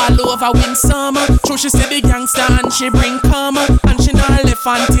 still a ball over win some. True, she say the gangster and she bring come. And she not left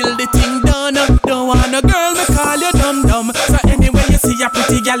until the thing done. Don't want a girl, me call you dum-dum. So anyway, you see a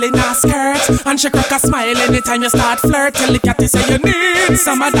pretty girl in a skirt and she crack a smile anytime you start flirt. Tell the catty say you need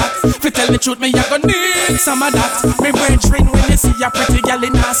some of that. Fi tell the truth, me you gonna need some of that. Me brethren, when you see a pretty girl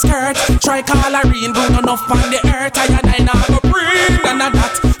in a skirt, try call her in, burn enough on the earth. I and I now go bring none of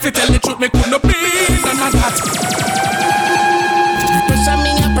that. Fi tell the truth, me couldn't be none of that. Pressure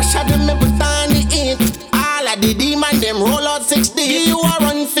me, pressure them, me put on the heat. All of the demon, them roll out 60. You a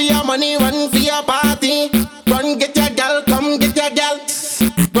run for your money, run for your party. Run get your gal, come get your gal.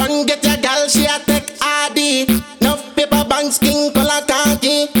 Run get your gal, she a take ID. Enough paper banks, king color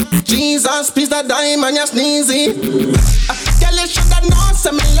khaki. Jesus, please the diamond, you sneezy. Girl, you shoulda know,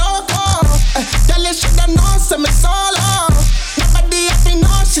 say me loco. Girl, you shoulda know, say me solo. Nobody happy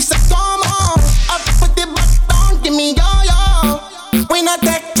know, she say come on. Up put the back down, give me yo. We not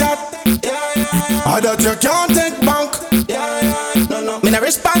take chat. I that you can't take bank. No. Me no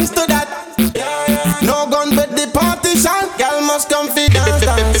response to that. No gun but the partition. Girl must come fi dance.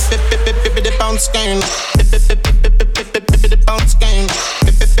 The bounce game. The bounce game.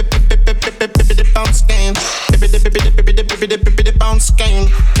 The bounce game. The bounce game.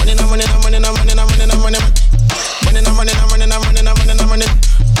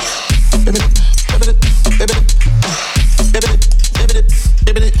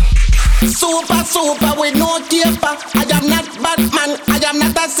 Super with no taper. I am not Batman, I am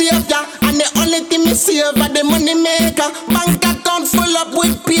not a savior. And the only thing me save are the money maker. Bank account full up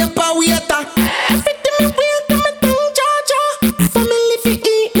with paper waiter. Everything me wear to me thing, Georgia. Family fi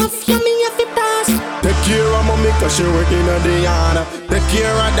eat, no yummy if it pass. Take care of mommy cause she working at the yard. Take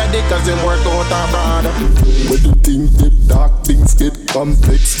care of daddy cause him work out abroad. When the things get dark, things get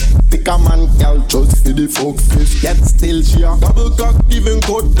complex. Pick a man, girl, just for the folks face. Yet still she a double cock, even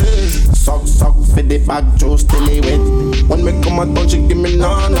good day. Suck for the back, just till he wet. When me come out, she give me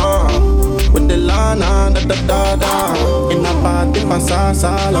nana. With the lana, da. In a party for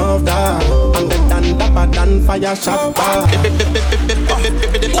salsa, love that. And the dan, dapper dan, fire shot bar.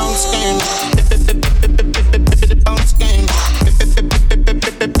 The bounce game. The bounce game.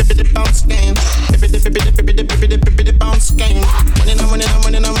 The bounce game. The bounce game.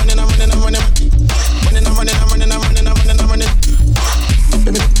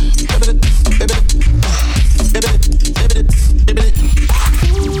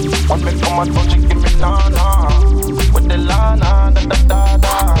 When me come out, she give me nana. With the lana, da.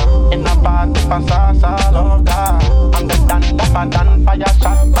 In a party for salsa, love that. And the dan, dapper dan, fire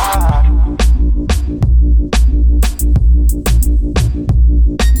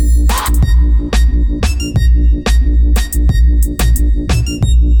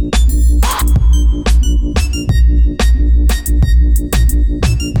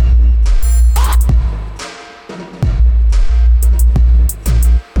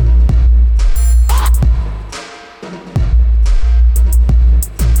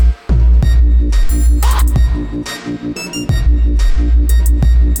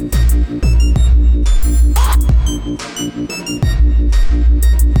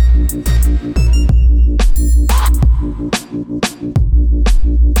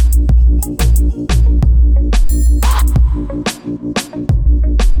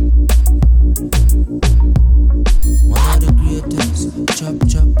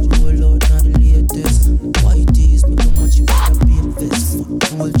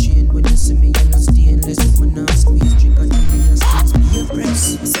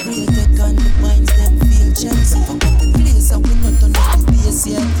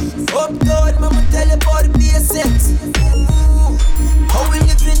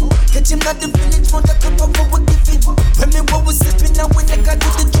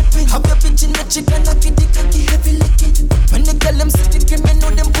chicken a kitty cocky heavy licking. When the girl them sit it, me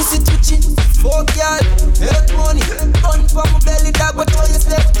know them pussy twitching. Fuck y'all, make money. Run for my belly dog, but all you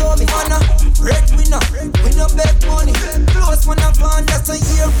step to me. Man a breadwinner, we no beg money. Close when I found that's a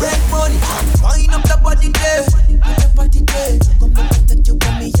year rent money. Wind up the body there, put the body there. Come back and take you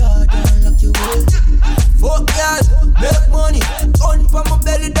from me yard and lock you away. Fuck y'all, make money. Run for my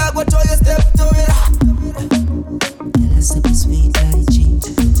belly dog, but all you step to me. Girl, I say be sweet like G.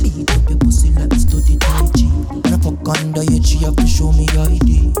 Beat up your pussy like it's study Tai Chi. When I fuck under your G, have to show me your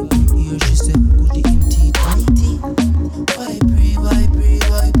ID. Here she said, goody in teeth, mighty. Vibrate.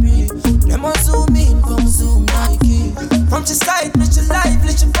 Them a zoom in from Zoom Nike. From your side, let your life,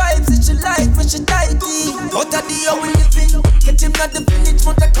 let your vibes, let your life, let your tighty. Out of the how we living. Get him not the village,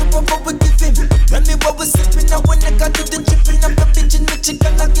 want a cup of what we give him. When me what we sipping, now when I got to the dripping. I'm the bitch in the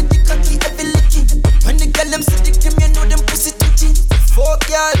chicken, I get the cocky heavy licking. When the girl them sit it, you know them pussy twitching. Fuck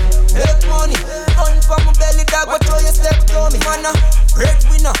y'all, make money. Run for my belly dog, but all you step to me. Man a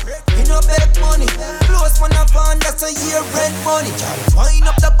breadwinner, me no beg money. Close when I found that's a year rent money. Wind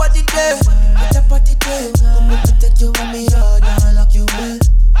up the body there, put the body there. Come up to take you on me yard and lock you away.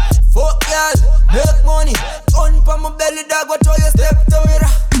 Fuck y'all, make money. Run for my belly dog, but all you step to me.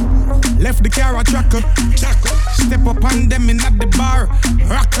 Left the car a tracker. Step up on them in at the bar.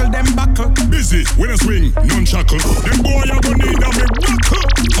 Rockle them buckle. Busy when I swing, non-shackle. Them boy you gon' need a me buckle.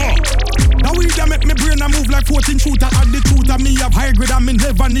 Now we da make me brain a move like 14 shooter. At the tutor me have high grade and me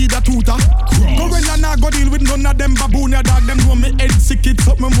never need a tutor. Go when I nah go deal with none of them baboon ya dog. Them know me head sick it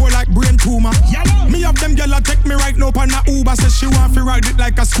up me more like brain tumor. Me have them gyal a take me right now on a Uber. Says she want fi ride it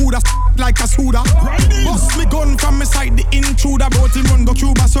like a scooter, like a scooter. Bust me gun from me side the intruder. Bout him run go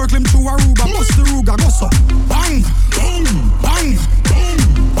Cuba, circle him through Aruba. Bust the Ruga, go so. Bang, boom, bang, boom,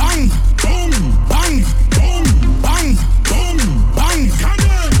 bang, boom, bang, boom, bang, boom, bang.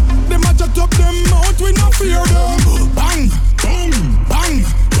 Them a chat up them out, we no fear them. Bang, boom, bang,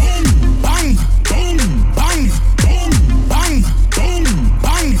 boom, bang, boom, bang, boom, bang, boom,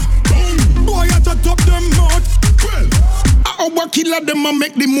 bang, boom. Boy a chat up them out. Well, our killer them a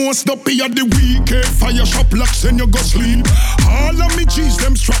make the most up here the weekend. Fire shop locks and you go sleep. All of me G's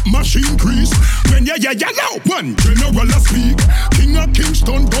them strap machine crease. When ya now one general a speak. King of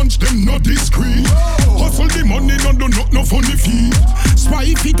Kingston guns them not discreet. Hustle the money no funny feet.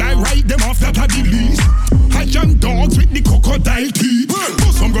 Spy feet I ride them off that I delete. I young dogs with the crocodile teeth.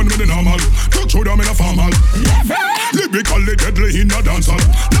 But some gun with the normal. Don't show them in a formal. Lyrically deadly in a dancehall.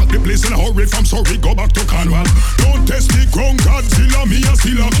 Knock the place in a hurry from Surrey go back to Cornwall. Don't test the ground Godzilla me a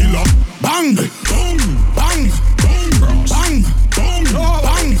still a killer. Bang, boom, bang, boom, bang, boom,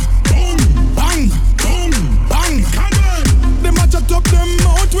 bang, boom, bang, boom, bang. Them a chat up them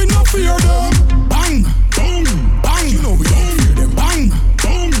out, we no fear them. Bang, boom, bang. You know we don't fear them. Bang,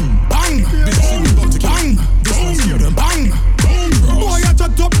 boom, bang. This is about to bang, this one fear them. Bang, boom. Boy a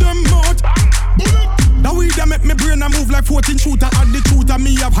chat up them out. Now we da make me brain a move like 14 shooter. At the tutor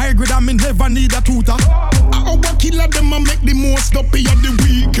me have high grade and me never need a tutor. Our killer them a make the most up here the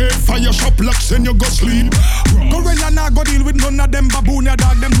weekend. Fire shop locks and you go sleep. Go when I nah go deal with none of them baboon ya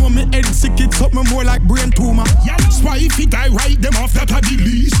dog. Them know me head sick it up me more like brain tumor. Spy feet I ride them off that I the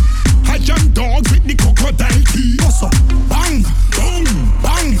least. I young dogs with the crocodile teeth. What's up? Bang, boom,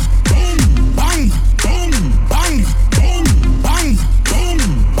 bang, boom, bang, boom, bang, boom, bang, boom,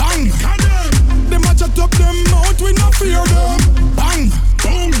 bang. Them a chat up them out, we no fear them. Bang,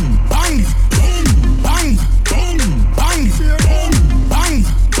 boom, bang, boom, bang, boom, bang, boom, bang,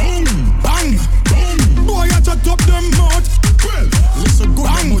 boom, bang, boom. Boy a chat up them out. Well, listen good,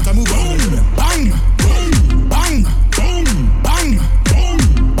 bang, out, I move on. Bang, boom, bang, boom, bang,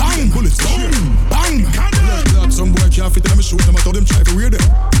 boom, bang. Bullets boom, bang. Can't some boy can't fit them, me shoot them, I told them try to wear them.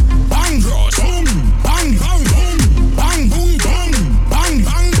 Bang, cross, boom, bang, bang, boom, bang, boom, bang, bang,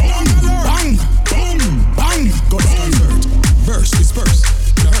 bang, bang, bang, bang. God's concert, verse disperse,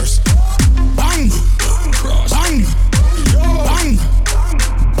 the hearse. Bang, cross, bang, bang,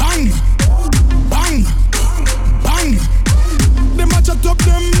 bang, bang, bang. Them a chat up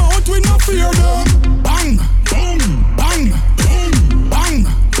them out, we no fear them. Bang, boom, bang, boom, bang,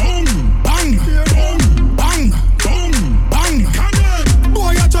 boom, bang, boom, bang, boom, bang.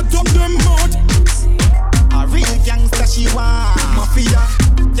 Boy a chat up them out. A real gangster she want mafia.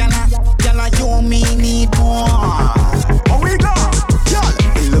 Yalla, you me need more. Oh we go, y'all.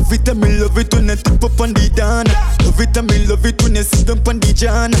 Me love it when I tip up on the dan. Love it and me love it when I sit up on the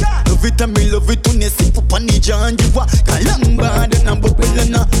jan. Love it and me love it when I sip up on the jan. You are long bad and I'm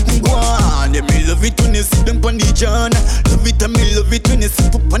bubbling up. Me love it when I sit up on the jan. Love it and me love it when I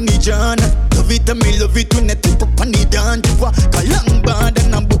sip up on the jan. Love it and me love it when I tip up on the dan. You are long bad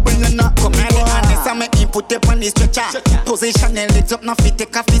and I'm bubbling up. Come on. make him put it on the stretcher. Position and legs up, now fit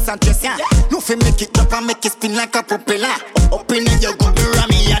take a piece and dress ya. No fi make it drop and make it spin like a propeller. Up in it, you go be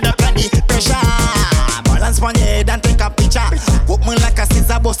rammy and up on the pressure. Balance on your head and take a picture. Walk me like a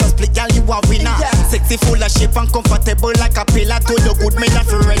scissor, bust a split, girl, you a winner. Sexy, full of shape and comfortable like a pillar. To the good, me that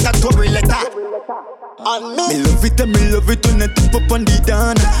fi write a story letter. Me love it and me love it when I tip up on the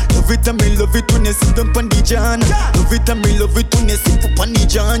dan. Love it and me love it when I sit up on the jan. Love it and me love it when I sip up on the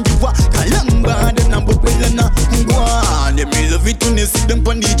jan. You are kalamba and I'm bubble na ngwan. Me love it when I sit up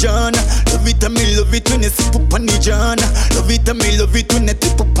on the jan. Love it and me love it when I sip up on the jan. Love it and me love it when I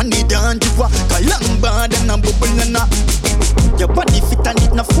tip up on the dan. You are kalamba and I'm bubble na. Your body fit and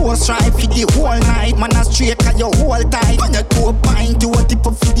it no force drive for the whole night. Man a straight cause you hold tight. When you go pint you a tip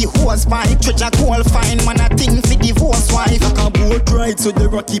up for the hose pipe. Treasure gold fine man a thing for the divorce wife. Like a boat ride so the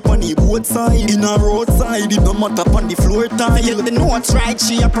rock keep on the boat side. In a roadside it no matter on the floor tile. You the notes right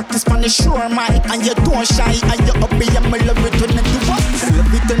she a practice on the shore mic. And you don't shy and you up me and me love it when you do what.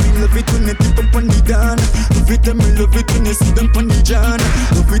 Love it and me love it when you tip up on the dan. Love it and me love it when you sit down on the jan.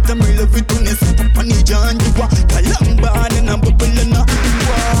 Love it and me love it when you sit up on the jan. You a kalamba and I'm bubbling up.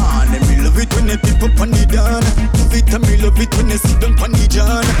 And me love it when you tip up on the dan. Love it and me love it when you sit down on the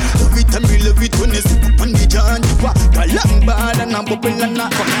jan. Love it and me love it when you sit up on the jan. You a kalamba and I'm bubbling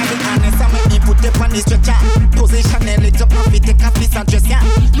up. Come on, be honest and make me put it on the stretcher. Position and legs up, now fi take a piece and dress ya.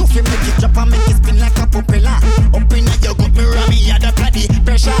 No fi make it drop and make it spin like a propeller. Up in it you got me rammy and the body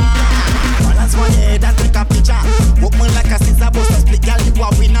pressure. Balance my head and take a picture. Walk me like a scissor, bust a split, girl you a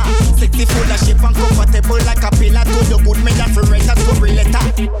winner. Sexy, full of shape and comfortable like a pillar. To the good me that fi write a story letter.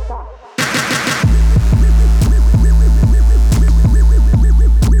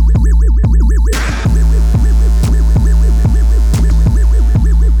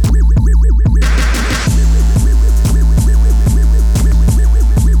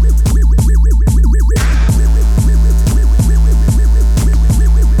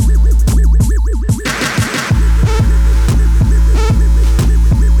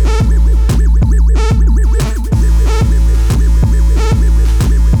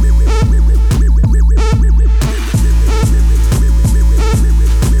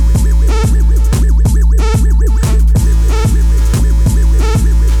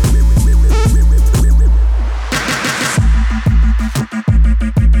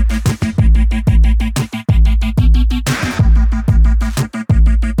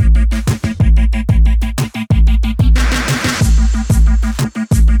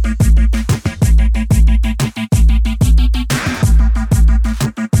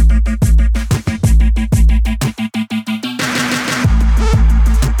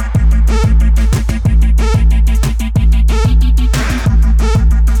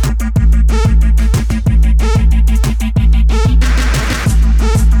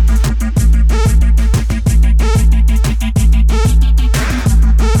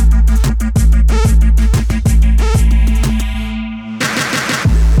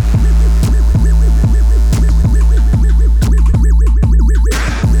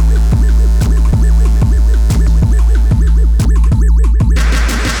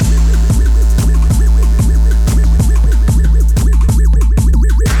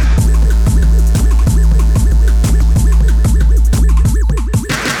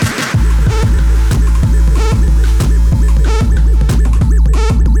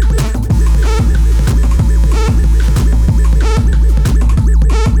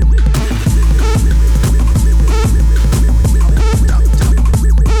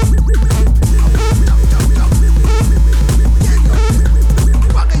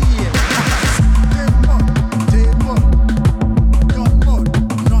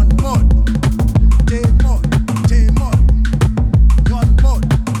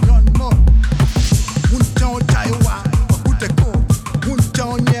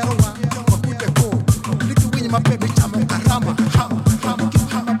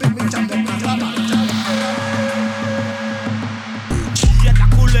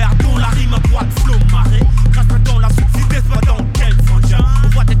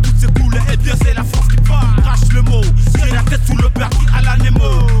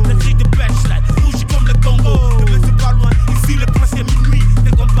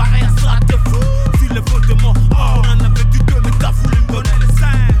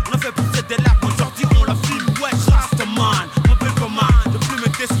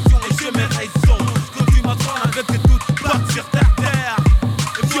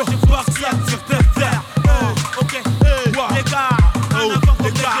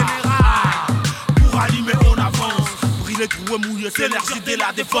 C'est l'énergie de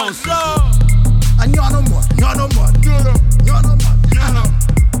la défense. And you're no more, you're no more, you're no more, you're no more.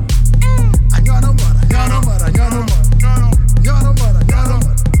 And you're no more.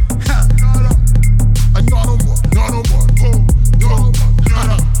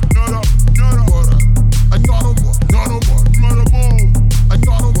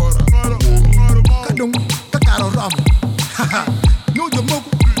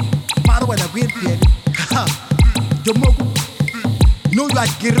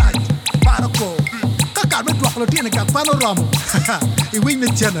 like girat, parco. Kakar met waklo tiene kak panorama. Iwi me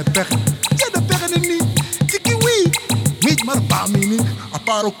tiene pech. Tiene pech ni tiki wi. Meet mar pa mini. A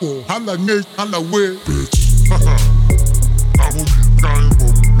parco, hala ngej, hala we.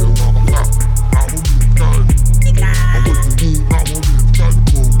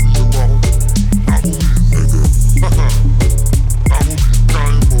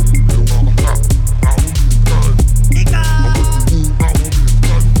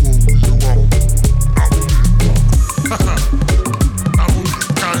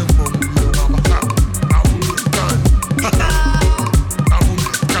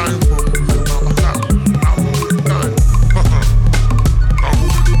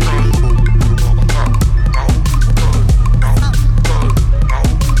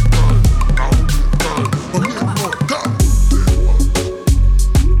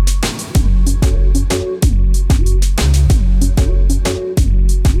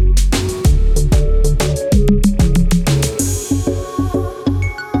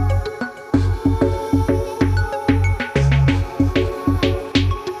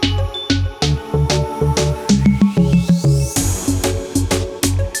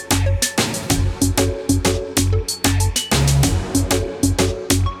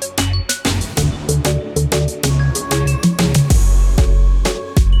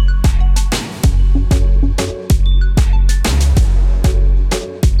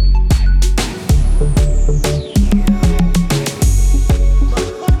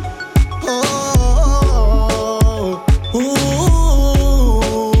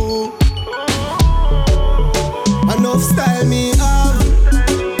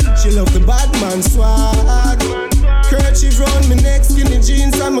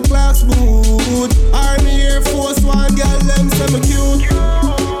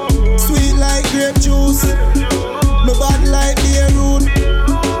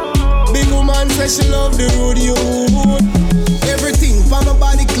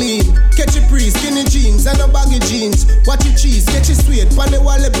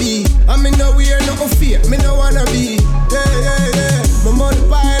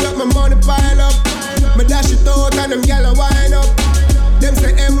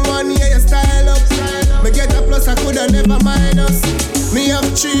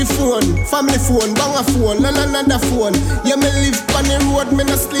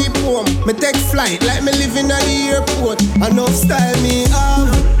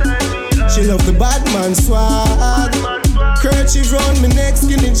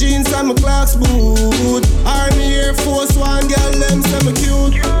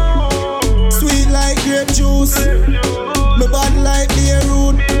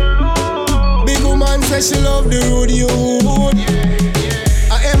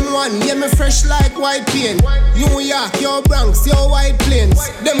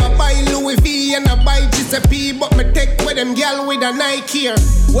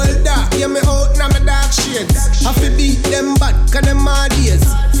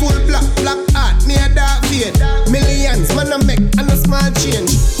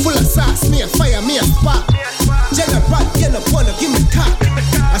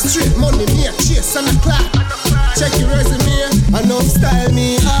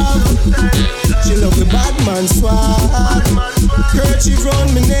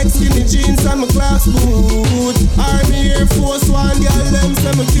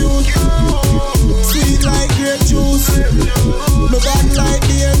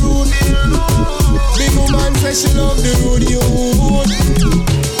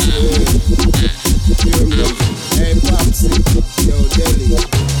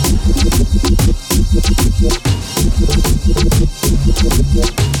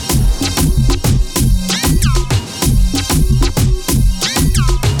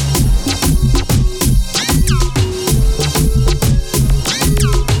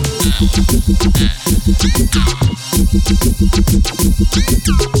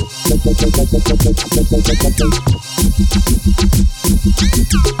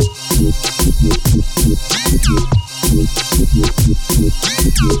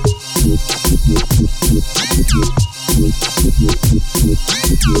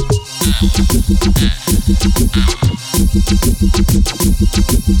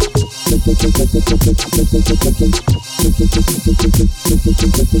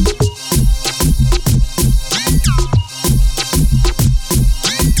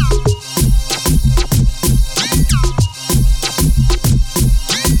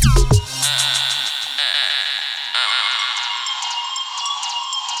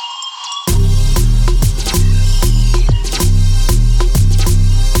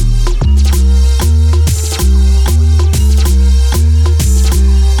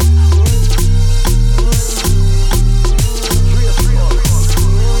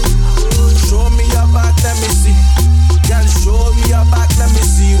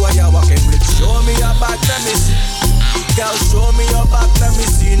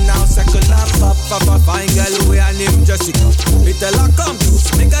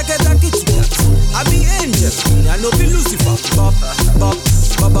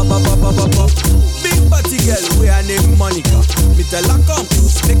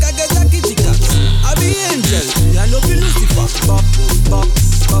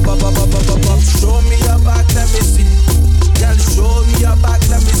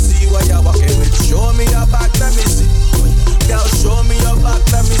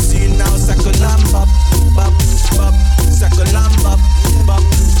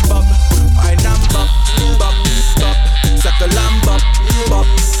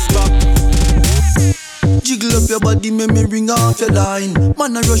 me ring off your line.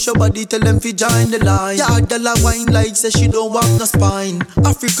 Man, I rush your body, tell them fi join the line. Yeah, girl a wine like say she don't want no spine.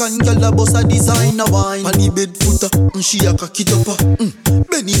 African girl a boss a designer wine. On the bed footer, she a cock it up.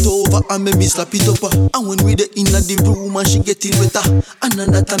 Bend it over and make me slap it up. And when we the inna the room and she getting wetter, and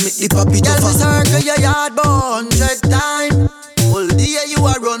then that I make the pop it up. Girl, me circle your yard 100 times. All day you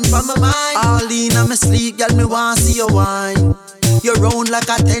a run from my mind. All in on me sleep, girl, me want see your wine. You round like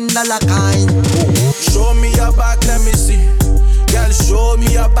a $10 kind. Show me your back, let me see. Girl, show me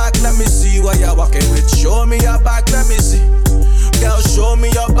your back, let me see what you're walking with. Show me your back, let me see. Girl, show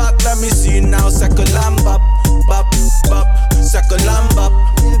me your back, let me see. Now circle and bop, bop, bop. Circle and bop,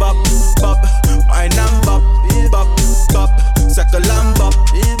 bop, bop. Wine and bop, bop, bop. Circle and bop,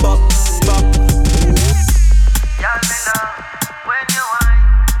 bop, bop. Y'all me love when you whine.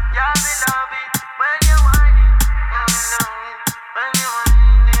 Y'all me love it when you whine. Y'all me love it when you whine.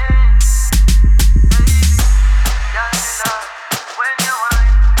 Y'all me love when you whine.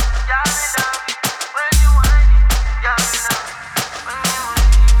 Y'all me love it when you whine. Y'all me love when you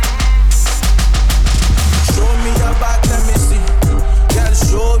whine. Show me your back, let me see. Girl,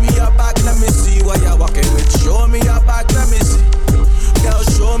 show me your back, let me see what you're walking with. Show me your back, let me see. Girl,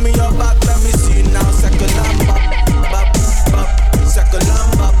 show me your back, let me see. Now circle and bop, bop, bop. Circle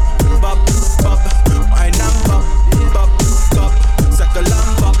and bop, bop, bop. Wine and bop, bop, bop. Circle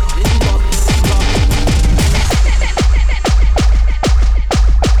and bop, bop, bop.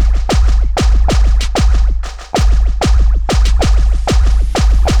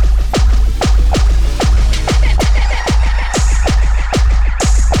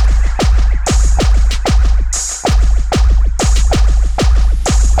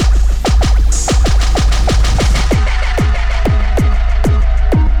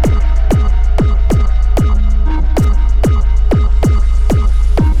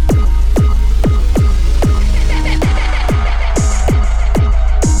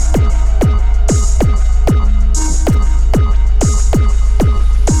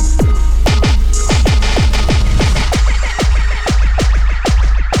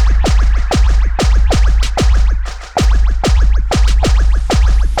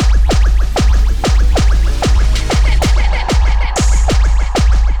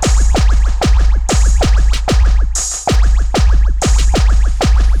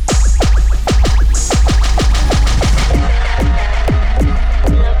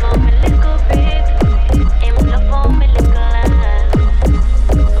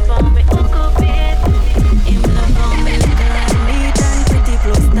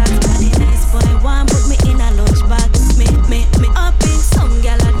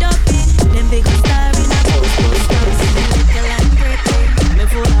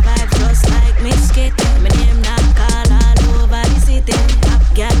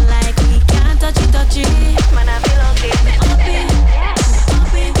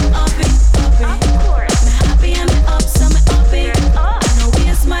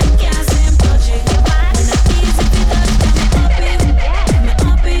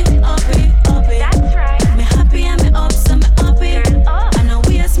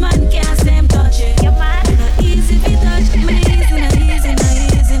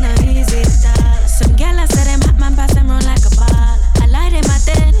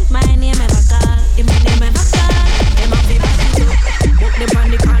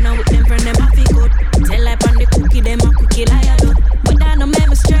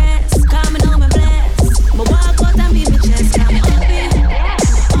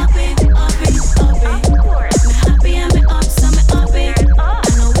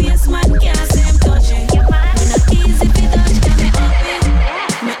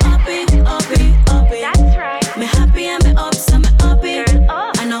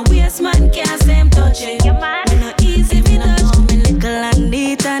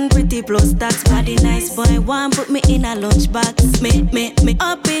 plus tax. Body nice boy, one put me in a lunchbox. Me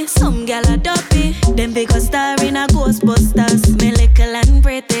uppy, some gal a dopey. Them big a star in a Ghostbusters. Me little and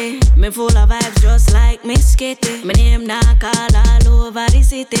pretty. Me full of vibes just like Miss Kitty. My name not call all over the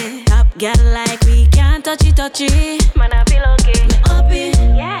city. Top gal like we can't touch it. Man I feel okay. Me uppy,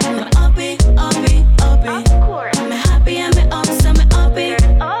 yeah. Me uppy. Of course. Me happy and me up, so me uppy.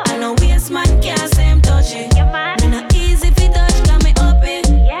 I know waste man can't say him touchy. Me not easy fi touch, got me uppy.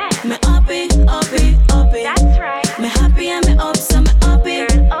 Yeah. Me uppy. That's right. Me happy and me up, so me uppy.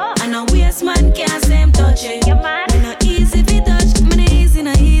 I know waste man can't say him touchy. Me not easy fi touch, me not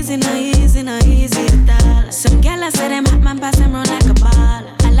easy at all. Some gyal say them hot man pass them round like a ball.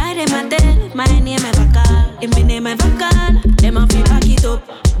 I lie them a tell, my name ever call. If me name ever call, them a fi back it up.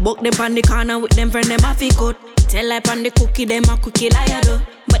 Buck them pon the corner with them friend, them a fi cut. Tell I pon the cookie, them a cookie liar do.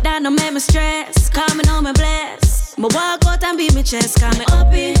 But that don't make me stress, cause me know me blessed. Me walk out and beat me chest, cause me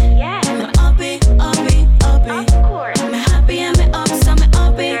uppy. Yeah. Me uppy, uppy, uppy. Of course. Me happy and me up, so me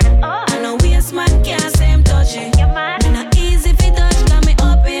uppy. I know waste man can't say I'm touchy. Me not easy fi touch, cause me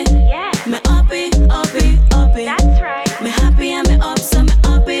uppy. Yeah. Me uppy, uppy, uppy. That's right. Me happy and me up, so me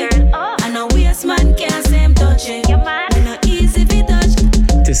uppy. I know waste man can't say I'm touchy. Me not easy fi touch.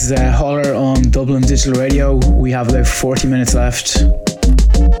 This is a Holler on Dublin Digital Radio. We have about 40 minutes left.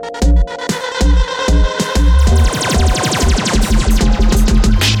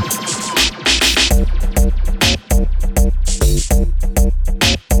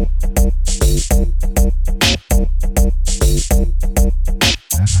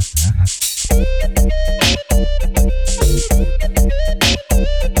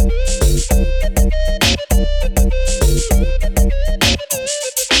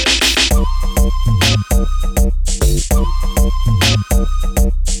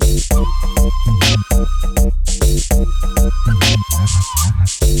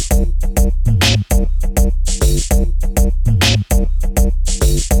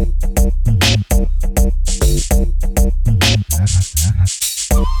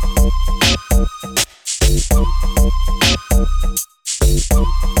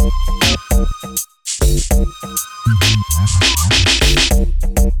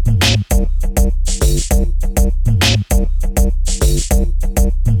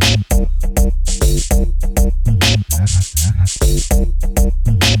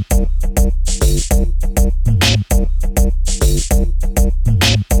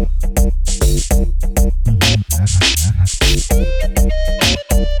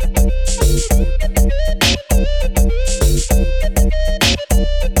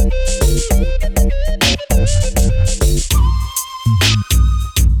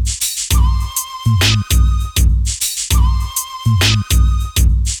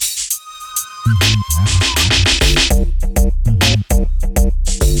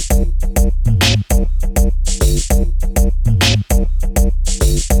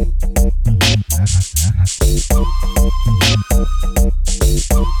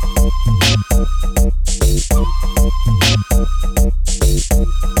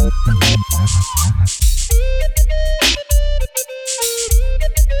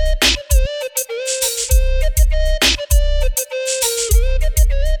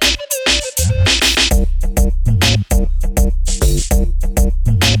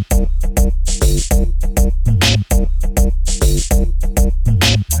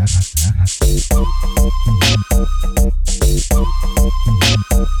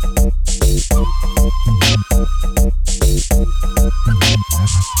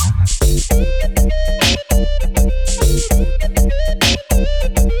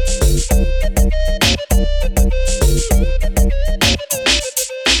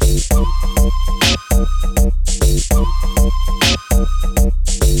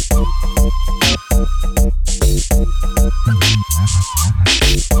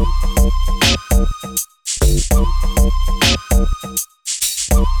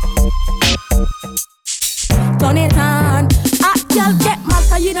 Turn it on. Girl, get mad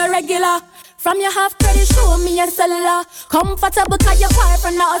cause you no regular. From your half credit, show me your cellular. Comfortable cause your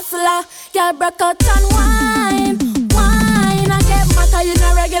boyfriend a hustler. Girl, break out and wine. Wine and get mad cause you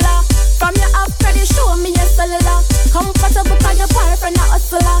no regular. From your half credit, show me your cellular. Comfortable cause your boyfriend a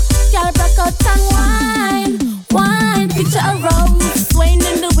hustler. Girl, break out and wine. Wine, picture a rose swaying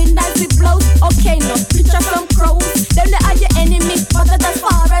in the wind as it blows. Okay, no, picture some crows. Them they are your enemy, but that's as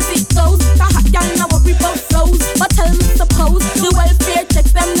far as it goes. Y'all know what we both flows. But tell me suppose the welfare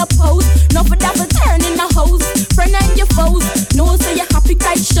checks them no pose. No for that will turn in a hose. Friend and your foes. No so your happy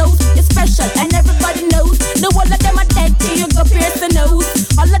kite shows. You're special and everybody knows. The whole of them are dead till you go pierce the nose.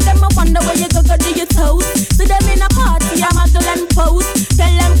 All of them I wonder where you go do your toes. See them in a party, I'm a girl and pose. Tell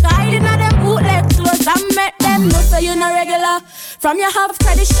them guiding on them bootleg clothes. I met them, no so you no regular. From your half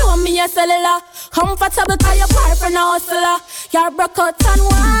credit, show me your cellular. Comfortable cause your boyfriend a hustler. You're broke out and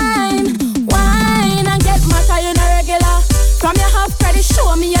wine. Wine and get mad cause you no regular. From your half credit,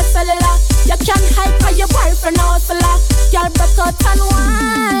 show me your cellular. You can't hide cause your boyfriend a hustler. You're broke out and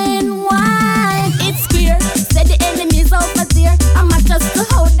wine. Wine. It's clear, say the enemy's over there. I'm not just to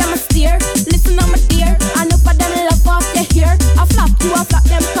hold them a steer. Listen on my dear, I know for them love off your hair. I flop you, I flop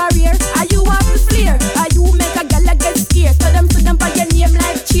them career. Are you off the flare? Are you make a girl get scared? So them by your name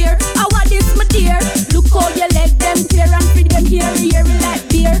like cheer. I want this my dear. Look how you let them clear and free them here like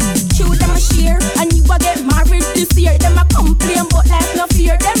beer. Chew them a shear and you a get married this year. Them a complain but like no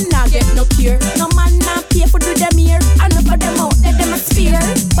fear. Them not get no cure. No man not pay for do them here. I know for them out there them a sphere.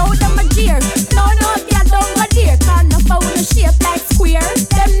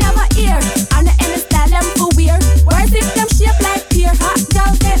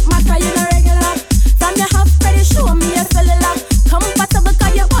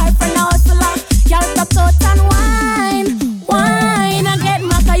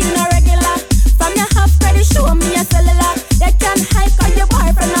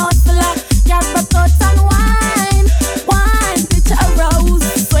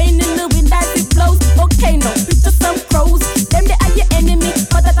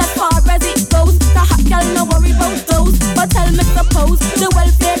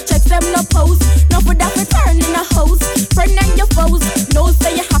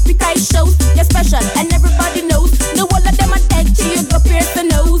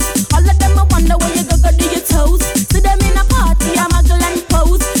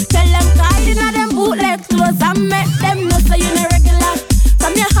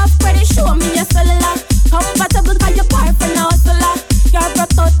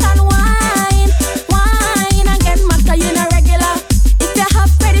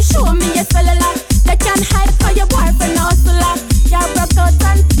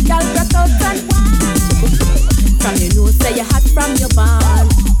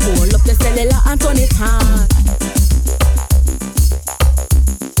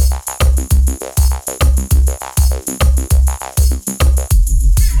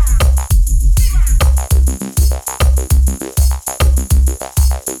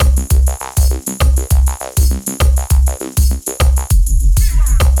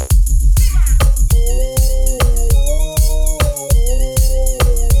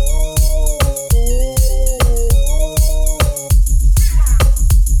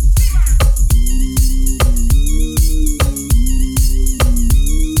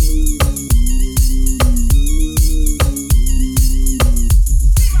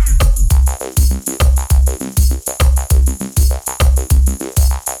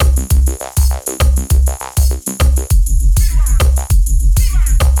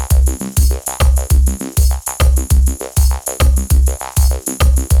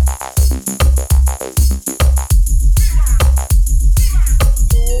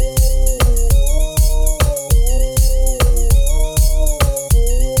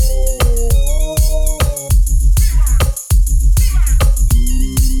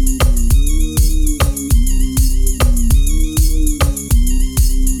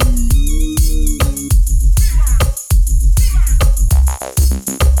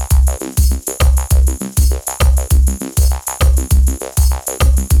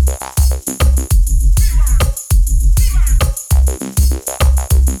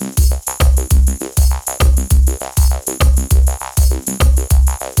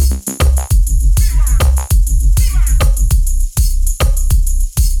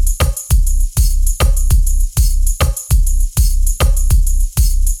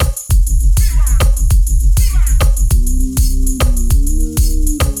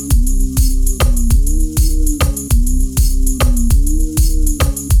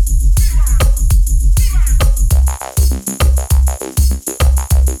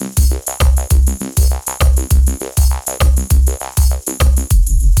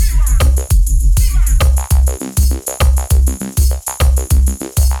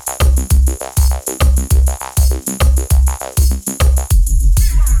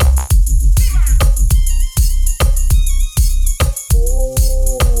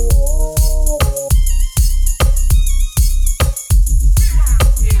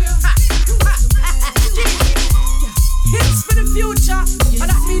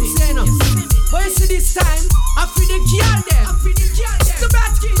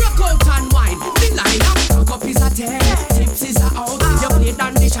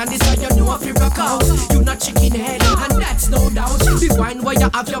 and this how you know if you rock out. You not chicken head, and that's no doubt. The wine where you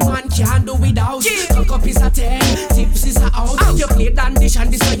have your man can't do without. Cock up is a 10, tips is a out. You play that dish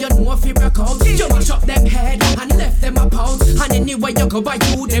and this how you know if you rock out. You mash up them head and left them a pound. And anywhere you go by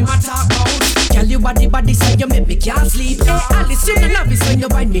you, them a talk about. Girl, you body say you make me can't sleep. Hey, Alice, you don't love it when you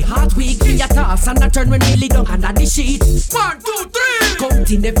find me heart weak. Me a toss and I turn when me lay down under the sheet. 1, 2, 3.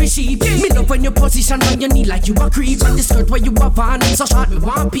 Counting every sheep. Me love when you position on your knee like you a creep. And the skirt where you have on so short me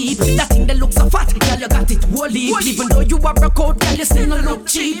want peep. That thing that looks so fat, girl you got it whole leaf. Even though you a broke out, girl you still no look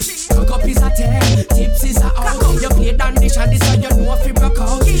cheap. Cock up is a 10, tips is a out. You play that dish and this how you know if you broke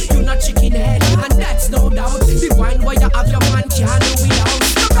out. You not chicken head, and that's no doubt. The wine where you have your man can't do without.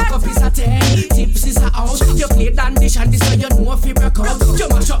 Cock up is a 10, tips is a out. You play that dish and this how you know if you broke out. You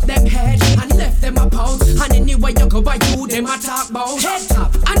mash up them head and left them a pound. And anywhere you go by you, them a talk about. Head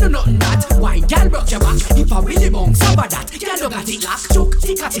top, I know nothing that. Wine girl broke your back. If I really bounce over that, girl you got it lock. Choke,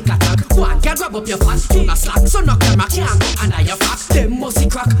 tick a tack. One girl grab up your fat. You not slack, so no camera can't go under your fat. Them musty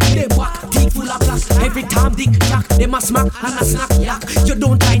crack, they whack, teeth full of black. Every time dick jack, them a smack and a snack yak. You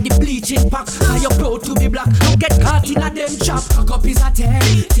don't tie the bleaching pack, cause you're proud to be black. Don't get caught in a them chop. Cock up is a 10,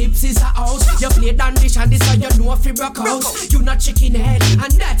 tips is a house. You play that dish and this how you know if you broke out. You not chicken head,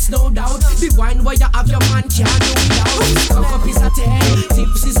 and that's no doubt. The wine where you have your man can't do without. Cock up is a 10,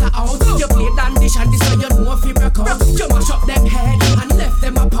 tips is a out. You play that dish and this how you know if you broke out. You mash up them head and left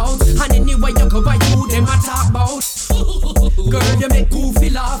them a pound. And anywhere you go by you, them a talk about. Girl, you make goofy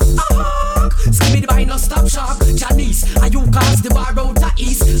laugh. Skimmy the vine, no stop shock. Janice, and you cast the bar out the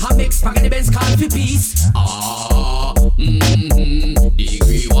east. I make spaghetti Benz call for peace.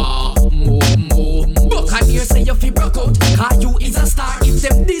 Degree war, Buck and here say you feel broke out. Cause you is a star. If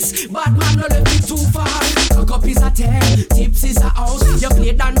them this, bad man no left it too far. Cock up is a 10, tips is a house. You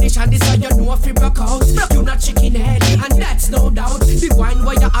play that dish and this how you know if you broke out. You not chicken head, and that's no doubt. The wine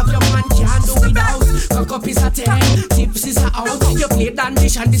where you have your man can't do without. Cock up is a 10, tips is a out. You play that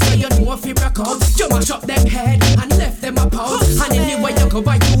dish and this how you know if you broke out. You mash up them head and left them a pound. And anywhere you go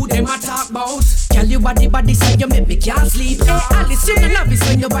by you, them a talk about. Girl, you body say you make me can't sleep. Hey, Alice, you don't love it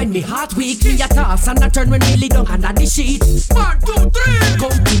when you find me heart weak. Me a toss and I turn when me lay down under the sheet. 1, 2, 3.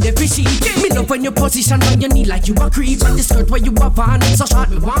 Counting every sheet. Me love when you position on your knee like you a creep. And the skirt where you have on so short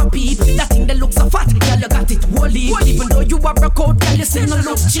me want peep. That thing that looks so fat, girl you got it whole leaf. Even though you a broke out, girl you still no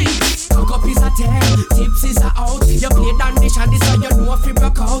look cheap. Cock up is a 10, tips is a out. You play that dish and this how you know if you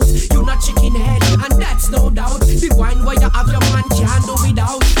broke out. You not chicken head, and that's no doubt. The wine where you have your man can't do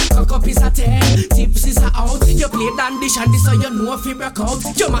without. Cock up is a 10, tips is a out. You play that dish and this how you know if you broke out.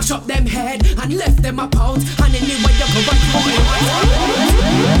 You mash up them head and left them a pound. And anywhere you go back to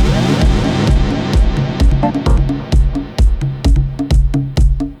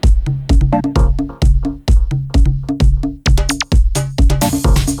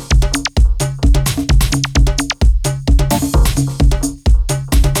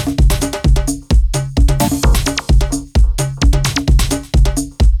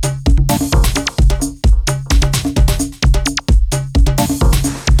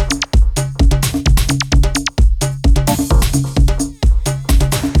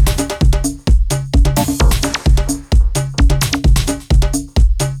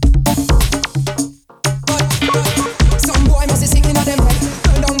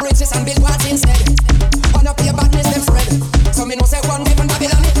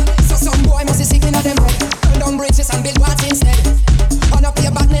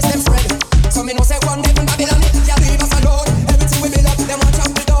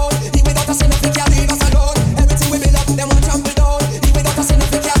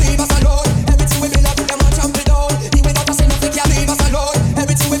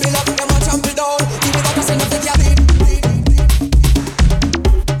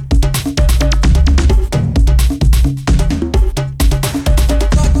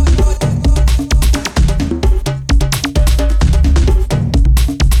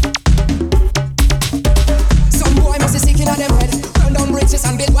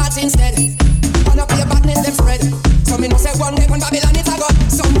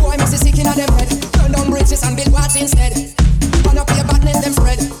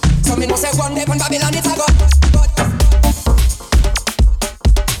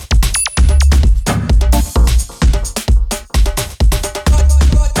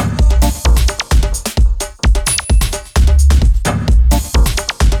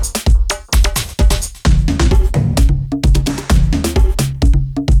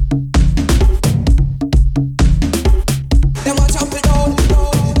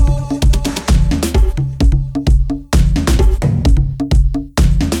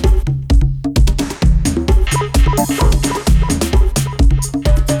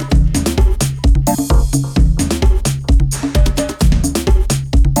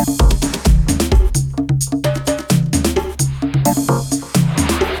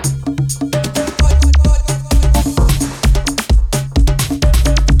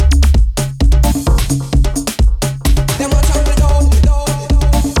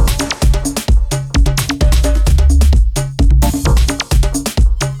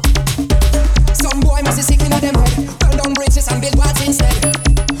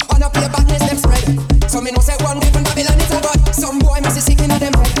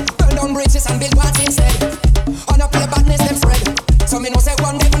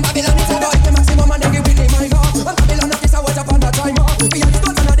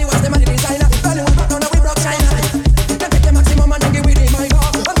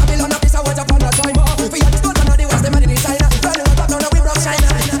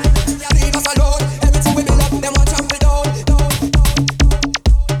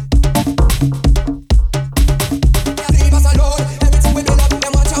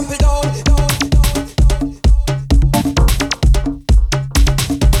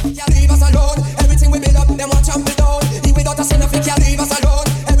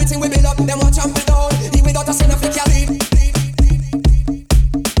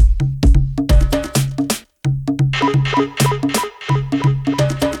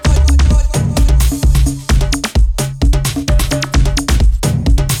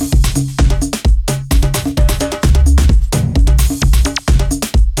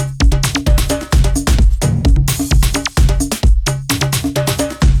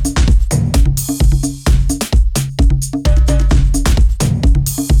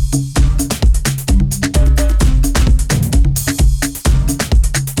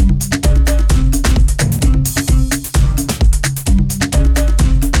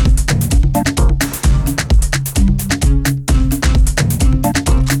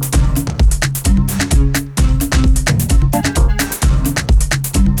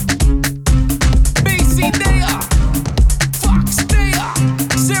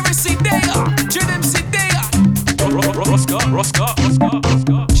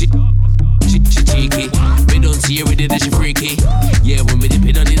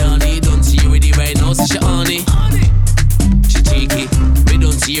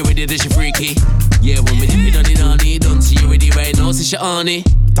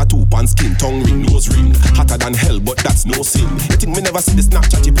tattoo pan skin, tongue ring, nose ring. Hotter than hell, but that's no sin. You think me never see the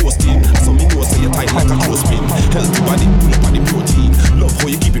Snapchat you posting? So me know say you tight like a clothespin. Healthy body, no body protein. Love how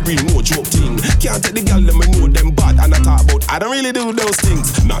you keep it real, no joke thing. Can't take the girl them and know them bad. And I talk about I don't really do those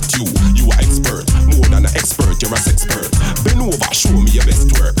things. Not you, you are expert. More than an expert, you're a sexpert. Bend over, show me your best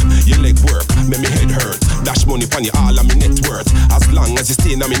work. Your leg work, make me head hurt. Dash money pon you all of me net worth. As long as you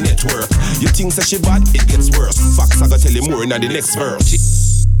stay in my network. You think that she bad, it gets worse. Facts I gotta tell you more in the next verse.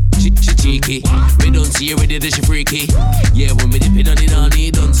 She cheeky, we don't see her with it, she freaky. Yeah, when we dip on it on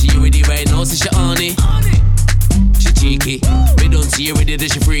it, don't see her with it right now, so she on it. She cheeky, we don't see her with it,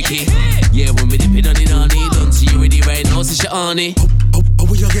 she freaky. Yeah, when we dip on it on it, don't see her with it right now, so she on it.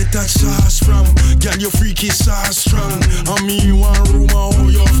 Where you get that sauce from? Girl, your freaky sauce strong. I mean, one rumor, how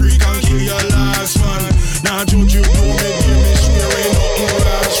you freak and kill your last man. Now don't you do me, give me swear ain't nothing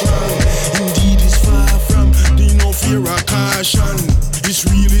last wrong. Indeed, it's far from the no fear or caution. It's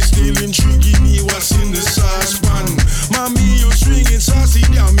really still intriguing me what's in the saucepan. Mommy, you swinging saucy,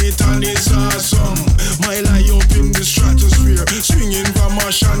 damn it, and it's awesome. My lie up in the stratosphere, swinging from a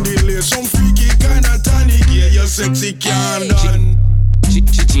chandelier. Some freaky kind of tonic, yeah, you're sexy, can't done. She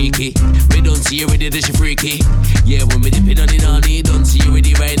cheeky, we don't see her with it, she freaky. Yeah, when we dip on it, don't see her with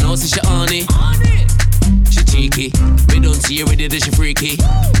it right now, so she on it. She cheeky, we don't see her with it, she freaky.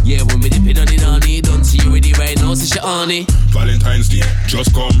 Yeah, when we dip on it, don't see her with it right now, so she on it. Valentine's Day,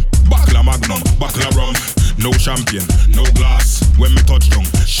 just come. Buckle magnum, buckle rum. No champagne, no glass. When me touch down,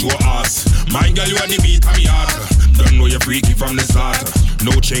 show ass. My girl, you are the beat of me heart. Don't know you're freaky from the start.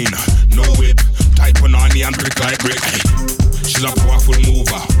 No chain, no whip. Tight panani and brick like brick. She's a powerful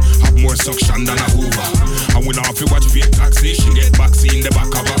mover. Have more suction than a Hoover. And when I have to watch fake taxi, she get backsy in the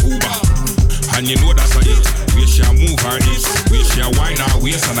back of a Uber. And you know that's a it. We shall move her hips. We shall wind our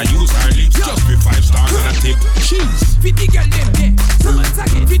waist and I use her lips. Just be 5 stars and a tip. Cheese. 50 girl them there. Once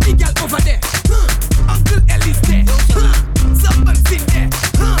again, 50 girl over there. Uncle Ellie's there. Someone's in there.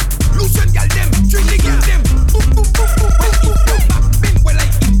 Lucian girl them. Trini girl them. Boom, boom, boom, boom, boom, boom, boom. Bend well I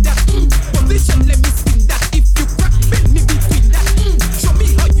in that. Position, let me spin that. If you crack, bend me between that. Show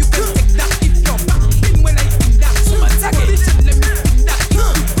me how you can take that. If you're back, bend well I in that. Once again, position, let me spin that. If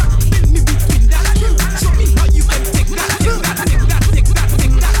you crack, bend me between that. Show me how you can take that. Take that, take that, take that,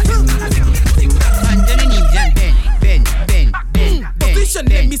 take that, take that. Under the knees and bend. Position,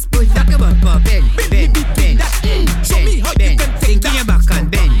 let me spin that. Bend. Bend me between that. Show me how you can take that. Think in your back and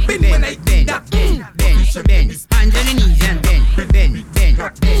bend. Bend when I in that. Bend. Under the knees and bend.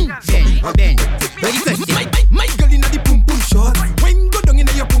 Ready question? My girl inna the pum pum shot. When go down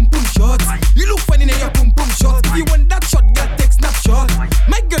inna your pum pum shot, you look funny inna your pum pum shot. If you want that shot, girl, take snapshot.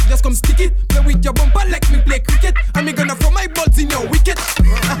 My girl just come stick it, play with your bumper like me play cricket. And me gonna throw my balls in your wicket.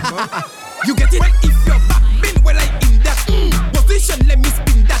 You get it? Well, if you're back, bend well I in that. Position, let me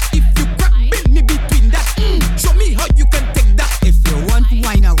spin that. If you crack, bend me between that. Show me how you can take that. If you want to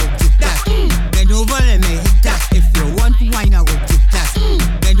wine, I will give that. Bend over, let me hit that. If you want to wine, I will give that.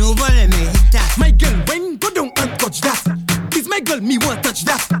 Bend over, let me hit that. My girl, when go down and touch that. Please, my girl, me want touch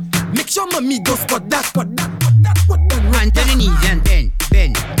that. Make sure mommy go spot that, spot that, spot that, spot that. Hand to the knees and bend.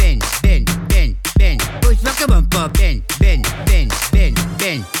 Push back a bumper, bend.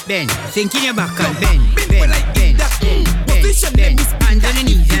 Think in your back and bend. Position, let me spin hand to the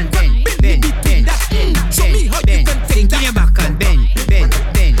knees and bend. Show me how you can take think that. in your back and bend.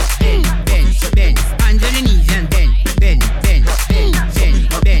 Hand to the knees and bend.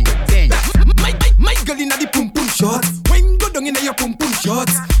 My girl inna the pum pum shot. When go down inna your pum pum shot,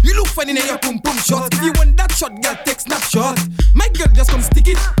 you look funny inna your pum pum shot. If you want that shot, girl, take snapshot. My girl just come stick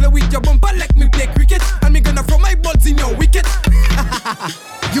it, play with your bumper like me play cricket. And me gonna throw my balls in your wicket.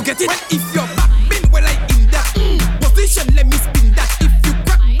 You get it? Well, if you're back, bend well I in that. Position, let me spin that. If you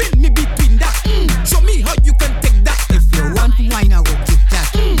crack, bend me between that. Show me how you can take that. If you want to wine, I will give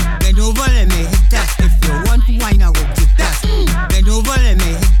that. Bend over, let me hit that. If you want to wine, I will give that. Bend over, let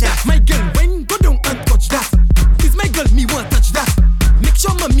me hit that. My girl, when go down and touch that. Is my girl, me want touch that. Make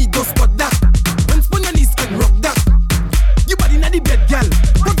sure mommy go spot that. When spon your knees and rock that. You body inna the bed, girl.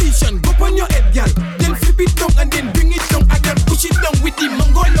 Position, go on your head, girl. Then flip it down and then bring it down and then push it down with the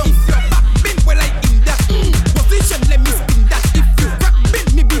mango long. If you're back, bend well I in that. Position, let me spin that. If you crack,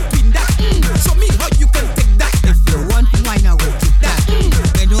 bend me between that. Show me how you can take that. If you want to wine, I will give that.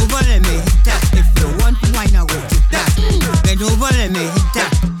 Bend over, let me hit that. If you want to wine, I will give that. Bend over, let me hit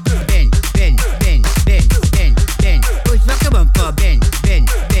that. Bend. Push back a bumper, bend.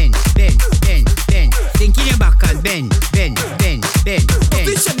 Think in your back and bend.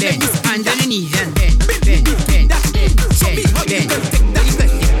 Position, let me spin Hand that. on the knees and bend. Show me how you can take that.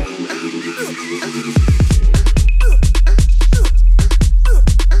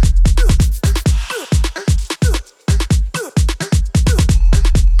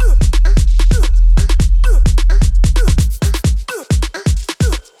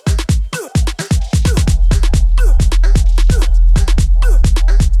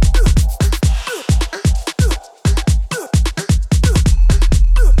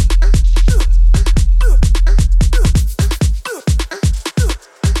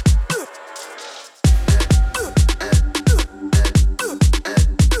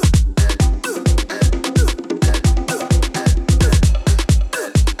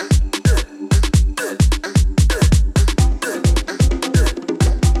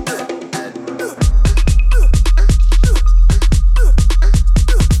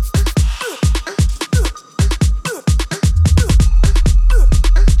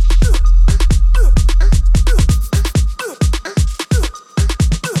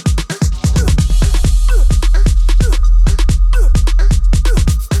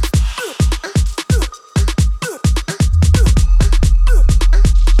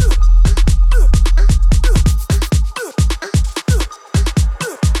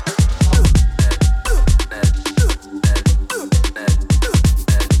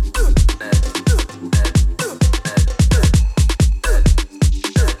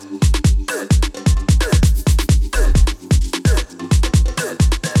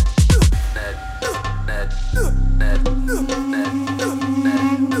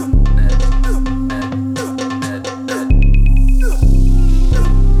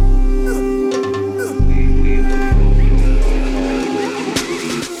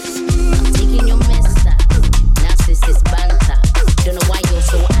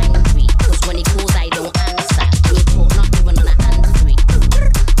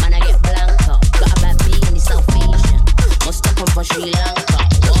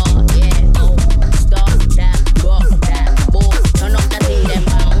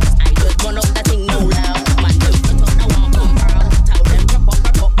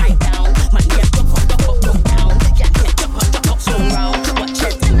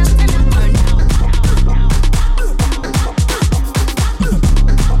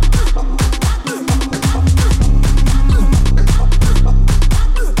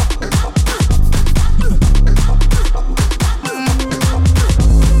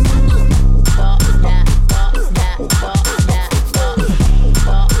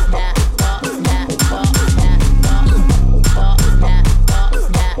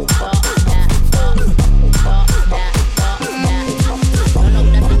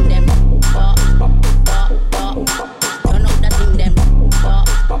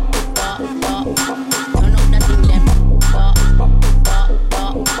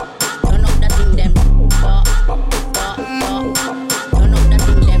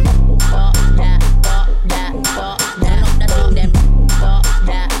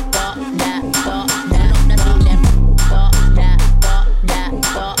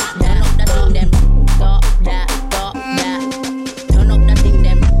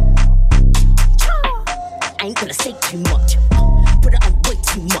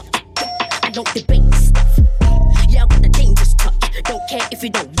 I don't debate stuff. Yeah, I got the dangerous touch. Don't care if you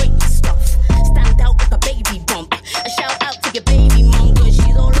don't rate stuff. Stand out like a baby bump. A shout out to your baby mom, cause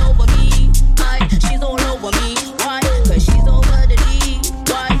she's all over me. Aye, she's all over me. Why? Cause she's over the D.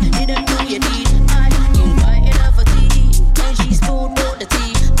 Why? Didn't know you need. I invited her for tea, and she spilled all the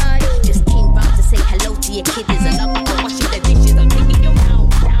tea. I just came round to say hello to your kid. There's a love for washing the dishes. I'm taking you out,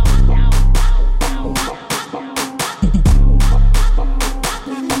 down, down, down, down.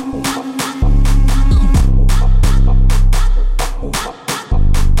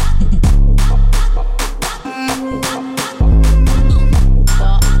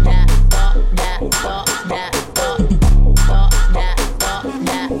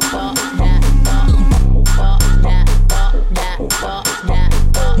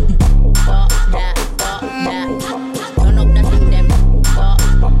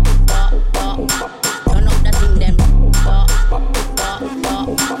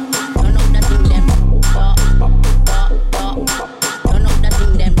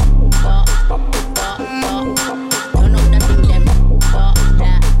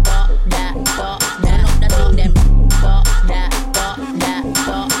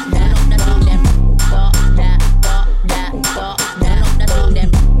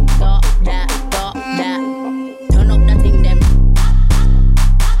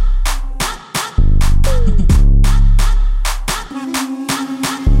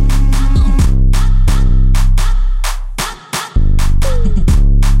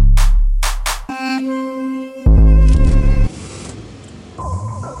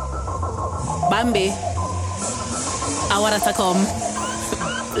 Bambi, I want to come.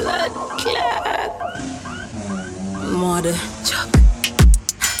 Blood clot. Mother. Chuck.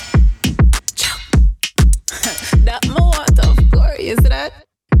 That my water, of course, you see that?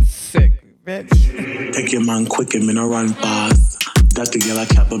 Sick, bitch. Take your man quick and me no run fast. That the girl I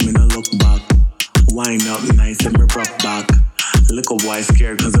cap but me no look back. Wind up nice and me broke back. Little boy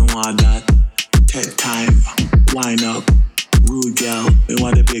scared cause I want that. Take time, wind up. Rude girl, we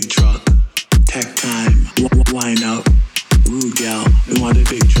want a big truck. Take time, wind up. Rude girl, we want a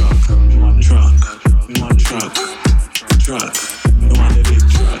big truck. Truck, we want truck. Truck, we want a big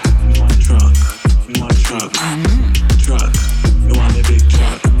truck. Truck, we want truck. Truck, we want a big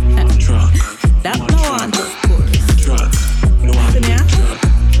truck. Truck, that no one, of course. Truck, we want a big truck.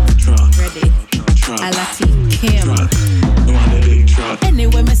 Truck, ready. Truck, I like him. Truck, we want a big truck.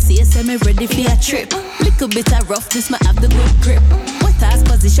 Anyway, me see you, say me ready for a trip. Little bit of roughness, me have the good grip. Wet ass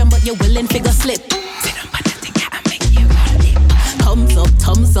position, but you're willing figure slip.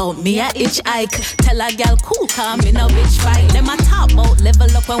 Thumbs up, me a itch Ike. Tell a gal cool, calm in a bitch fight. Them a top out,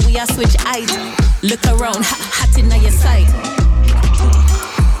 level up when we a switch height. Look around, hot in your sight.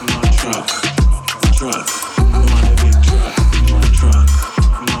 Truck, truck, we want a big truck. Truck,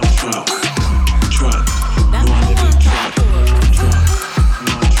 we want truck. Truck, we want a big truck. Truck, we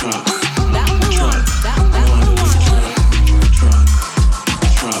want truck. Truck, we want a big truck.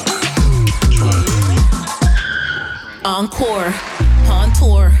 Truck, truck. Encore. On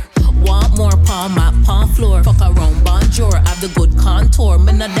tour, want more palm map, palm floor. Fuck around, bonjour, have the good contour.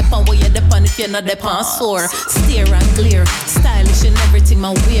 Me not depend where you depend if you're not depend sore. Steer and clear, stylish and everything,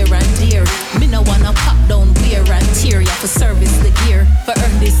 my wear and dear. Me no wanna pop down, wear and tear. You have to service the gear, for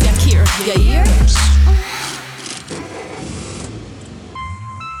earn this you care. You hear?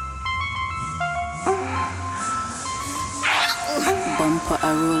 Bumper a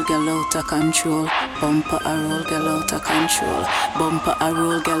roll, get out of control. Bumper a roll, get out of control. Bumper a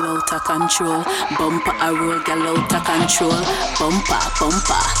roll, get out of control. Bumper a roll, get out of control. Bumper,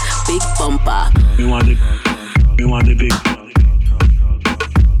 bumper, big bumper. We want it big. We want it big.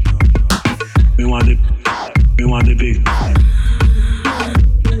 We want it big. We want it big.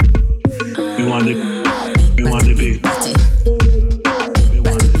 We want it big.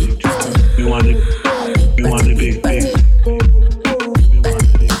 We want it big. We want it big, big.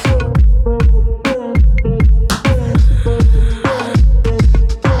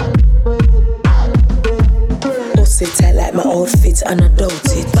 I like my outfit and I doubt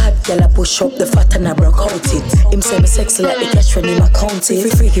it. Bad girl I push up the fat and I broke out it. Him say me sexy like the cash when him account it.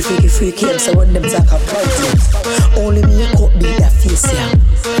 Freaky, freaky, freaky, him say when them talk about it. Only me could be that face, yeah.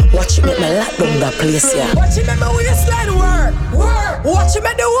 Watch it make me lock down that place, yeah. Watch it make me waistline work, work. Watch it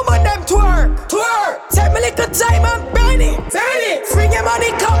make the woman them twerk, twerk. Take me little time and burn it, burn it. Bring your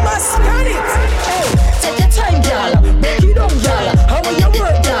money, come and spend it. Hey, take your time, girl. Make it down, girl. How will you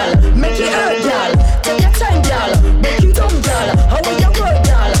work, girl? Make it hurt, girl. Take your time, girl. Make you dumb, girl. How will you work,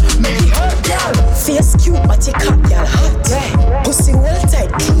 girl? Make it hurt, girl. Face cute, but you cut, girl, hot. Pussy well tight,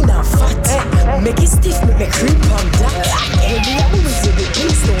 clean and fat. Make it stiff, make me creep on that. When you are with you, the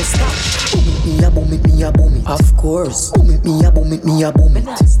things don't stop. tours. Boom it, me a boom it, me a boom it.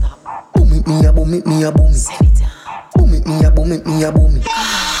 Boom it, me a boom it, me a boom it. Boom it, me a boom it, me a boom it.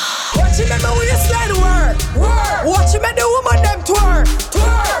 Watch you make me with your slide work. Watch you make the woman them twerk.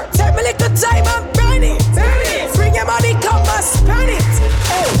 Take me little time and burn it. Bring your money, come and spend it.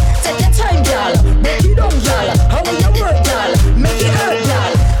 Hey, take your time, girl. Make it down, girl. How will you work, girl? Make it hurt,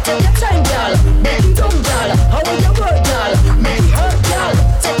 girl. Take your time, girl. Make it down, girl. How will you work, girl? Make it hurt, girl.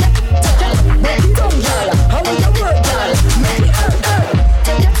 Make it down, girl. How will you work, girl? Make it hurt, girl.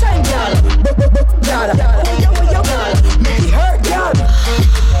 Take your time, girl. Girl, how will you work, girl? Make it hurt, girl.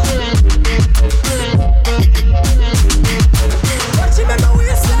 Watch you make me with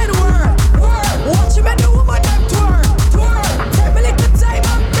your slide work. Watch you make the woman them twerk. Take me little time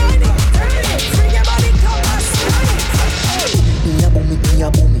and burn it. Bring your body, come and spend it. Me a boom it, me a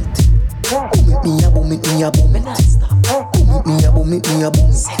boom it. Boom it, me a boom it, me a boom it. Boom it, me a boom it, me a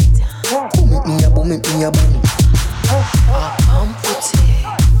boom it. Boom it, me a boom it, me a boom it. I'm putty.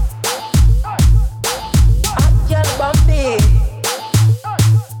 Hot girl Bambi.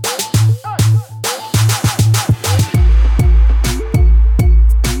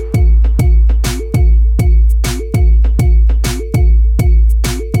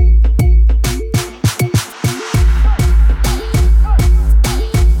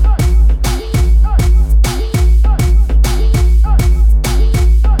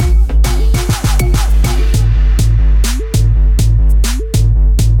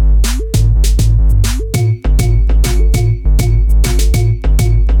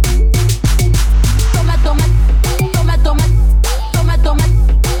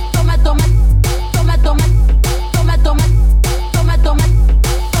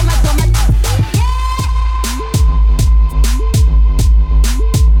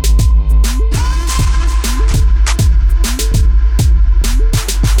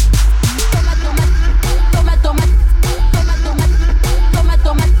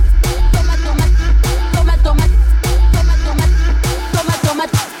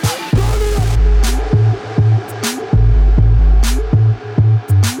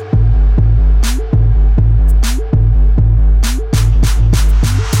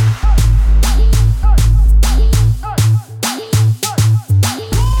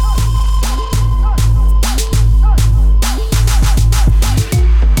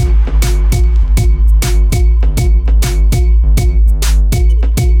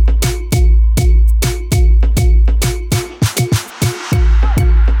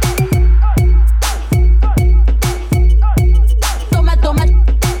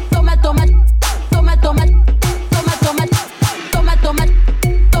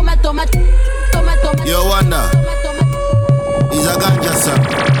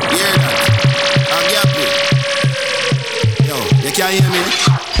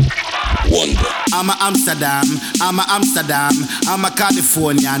 I'm a Amsterdam, I'm a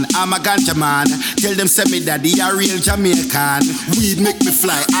Californian, I'm a ganja man. Tell them send me daddy a real Jamaican. Weed make me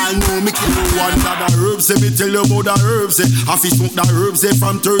fly, I know me kill one of the herbs. Let me tell you about the herbs. I fi smoke the herbs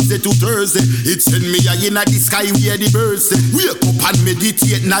from Thursday to Thursday. It send me a in the sky where the birds say. Wake up and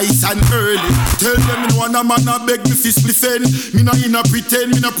meditate nice and early. Tell them me no one a man a beg me fi spliffen. Me no in a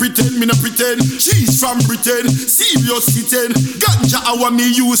pretend, me no pretend, me no pretend. She's from Britain, serious sitting. Ganja our me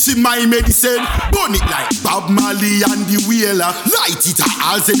use in my medicine. Burn it like Bob Marley and the Wailer. Light it,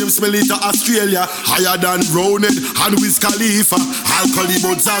 I'll say them smell it to Australia. Higher than Ronan and Wiz Khalifa. Alcohol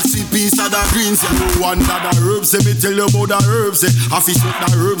buds and sweet peas and the greens. No wonder the herbs, let me tell you about the herbs. I fi smoke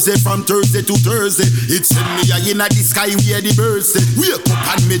the herbs from Thursday to Thursday. It send me a in the sky where the birds say. Wake up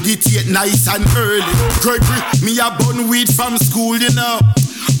and meditate nice and early. Gregory, me a bun weed from school, you know.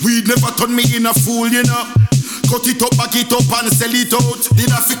 Weed never turn me in a fool, you know. Cut it up, back it up and sell it out.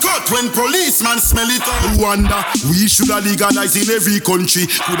 Did I fi cut when policeman smell it out? Wonder, we shoulda legalize in every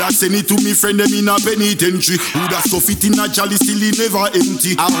country. Coulda send it to me friend them in a penitentiary. Woulda stuff it in a jolly still it never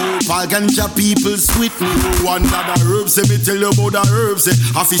empty. I hope all ganja people with me. Wonder the herbs, let me tell you about the herbs.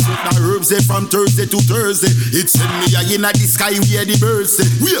 I fi smoke the herbs from Thursday to Thursday. It send me a in the sky where the birds say.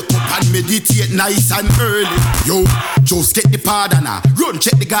 Wake up and meditate nice and early. Yo, just get the pardana, run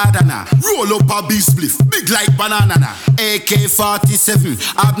check the gardener. Roll up a big spliff, big like banana. AK-47,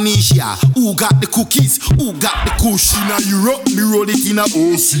 amnesia. Who got the cookies? Who got the kush in a Europe? Me roll it in a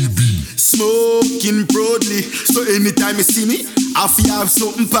OCB. Smoking proudly, so anytime you see me, I feel have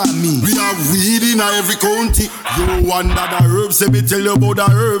something for me. We have weed in every county. You wonder the herbs, me tell you about the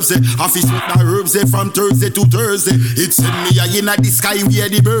herbs. I feel smoke the herbs from Thursday to Thursday. It send me in the sky where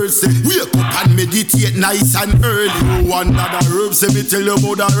the birds say. Wake up and meditate nice and early. You wonder the herbs, me tell you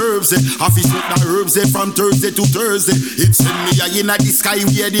about the herbs. I feel smoke the herbs from Thursday to Thursday. It send me in the sky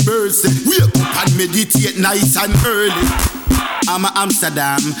where the birds say. Wake up and meditate nice and early. I'm a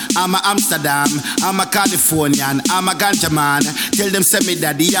Amsterdam, I'm a Californian, I'm a ganja man. Tell them send me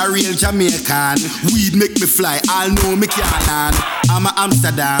daddy a real Jamaican. Weed make me fly, I'll know me can land. I'm a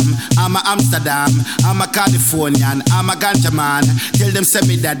Amsterdam, I'm a Californian, I'm a ganja man. Tell them send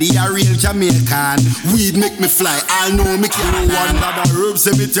me daddy a real Jamaican. Weed make me fly, I'll know me can land. Wonder the herbs,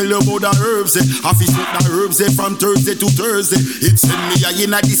 me tell you about the herbs. I feel smoke the herbs from Thursday to Thursday. It send me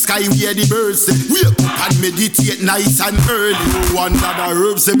in the sky where the birds say. Wake up and meditate nice and early. Wonder the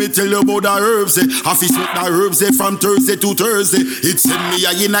herbs, me tell you about the herbs. I feel smoke the herbs from Thursday to Thursday. It send me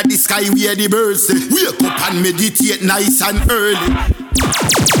in the sky where the birds say. Wake up and meditate nice and early.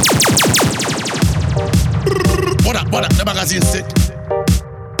 What up, the magazine sick.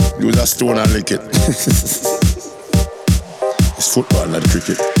 Use a stone and lick it. It's football, not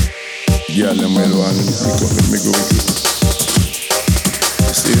cricket. Girl, them well one, pick up me go with it.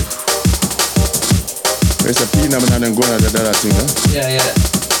 You see it? There's a peanut and then go on the other thing, huh? Yeah.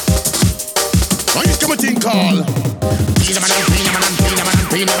 Why you come a thing call?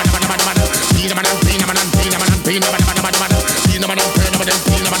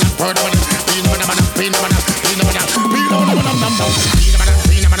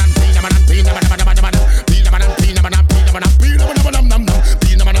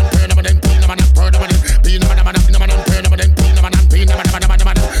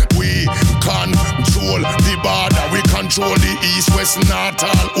 Control the east, west, north,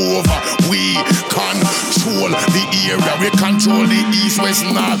 all over. We control the area. We control the east, west,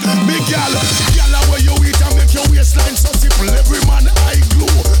 north. Big gal, where you eat and make your waistline so simple. Every man eye glue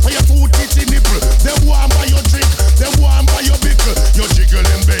for your 2 titty nipple. Them want by your drink, them want by your bickle. You're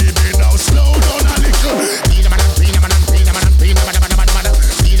jiggling, baby, now slow down a little.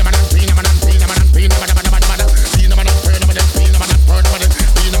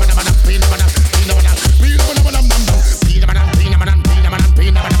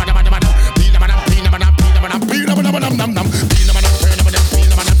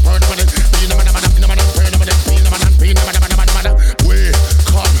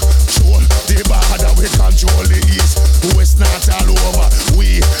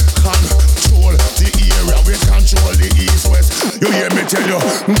 Tell you,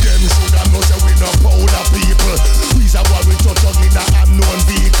 them shoulda know say we no powder people. We's a boy we touch up in a unknown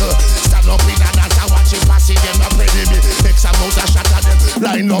vehicle. Stand up in a dance and watch it passing them a penny me. X amount of shot at them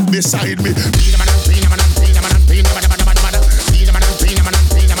line up beside me.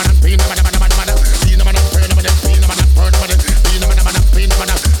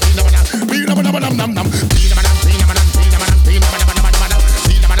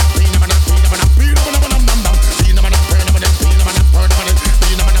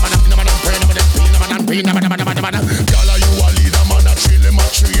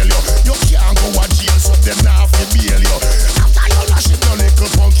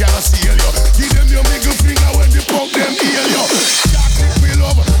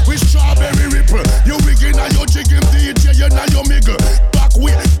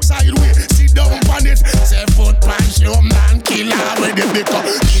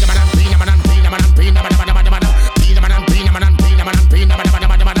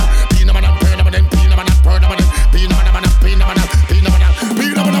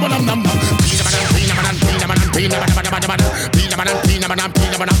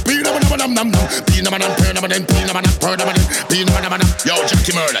 Yo,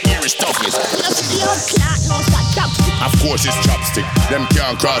 Jackie Murder, here is toughness. Of course it's chopstick. Them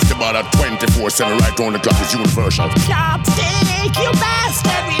can't cross the border 24/7 right on the clock is universal. Chopstick, you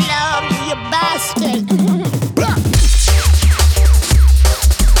bastard, we love you, you bastard.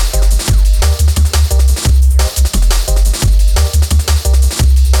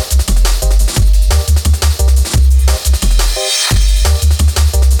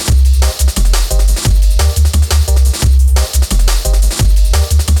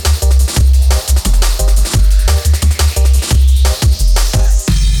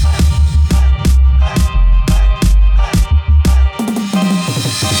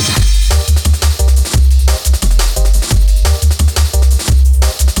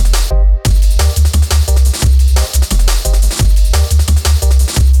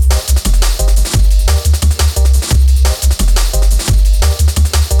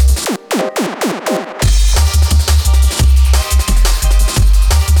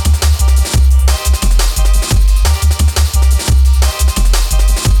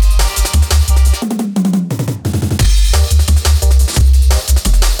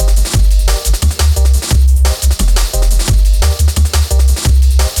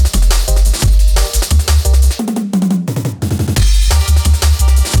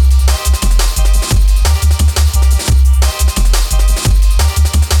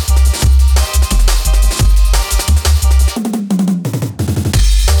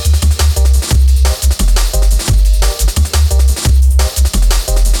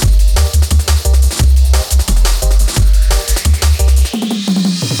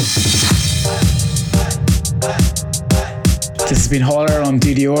 been Hauler. I'm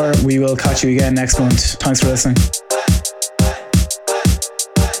DDR. We will catch you again next month. Thanks for listening.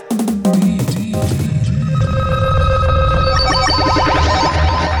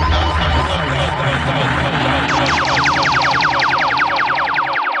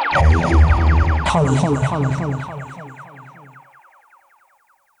 Holla.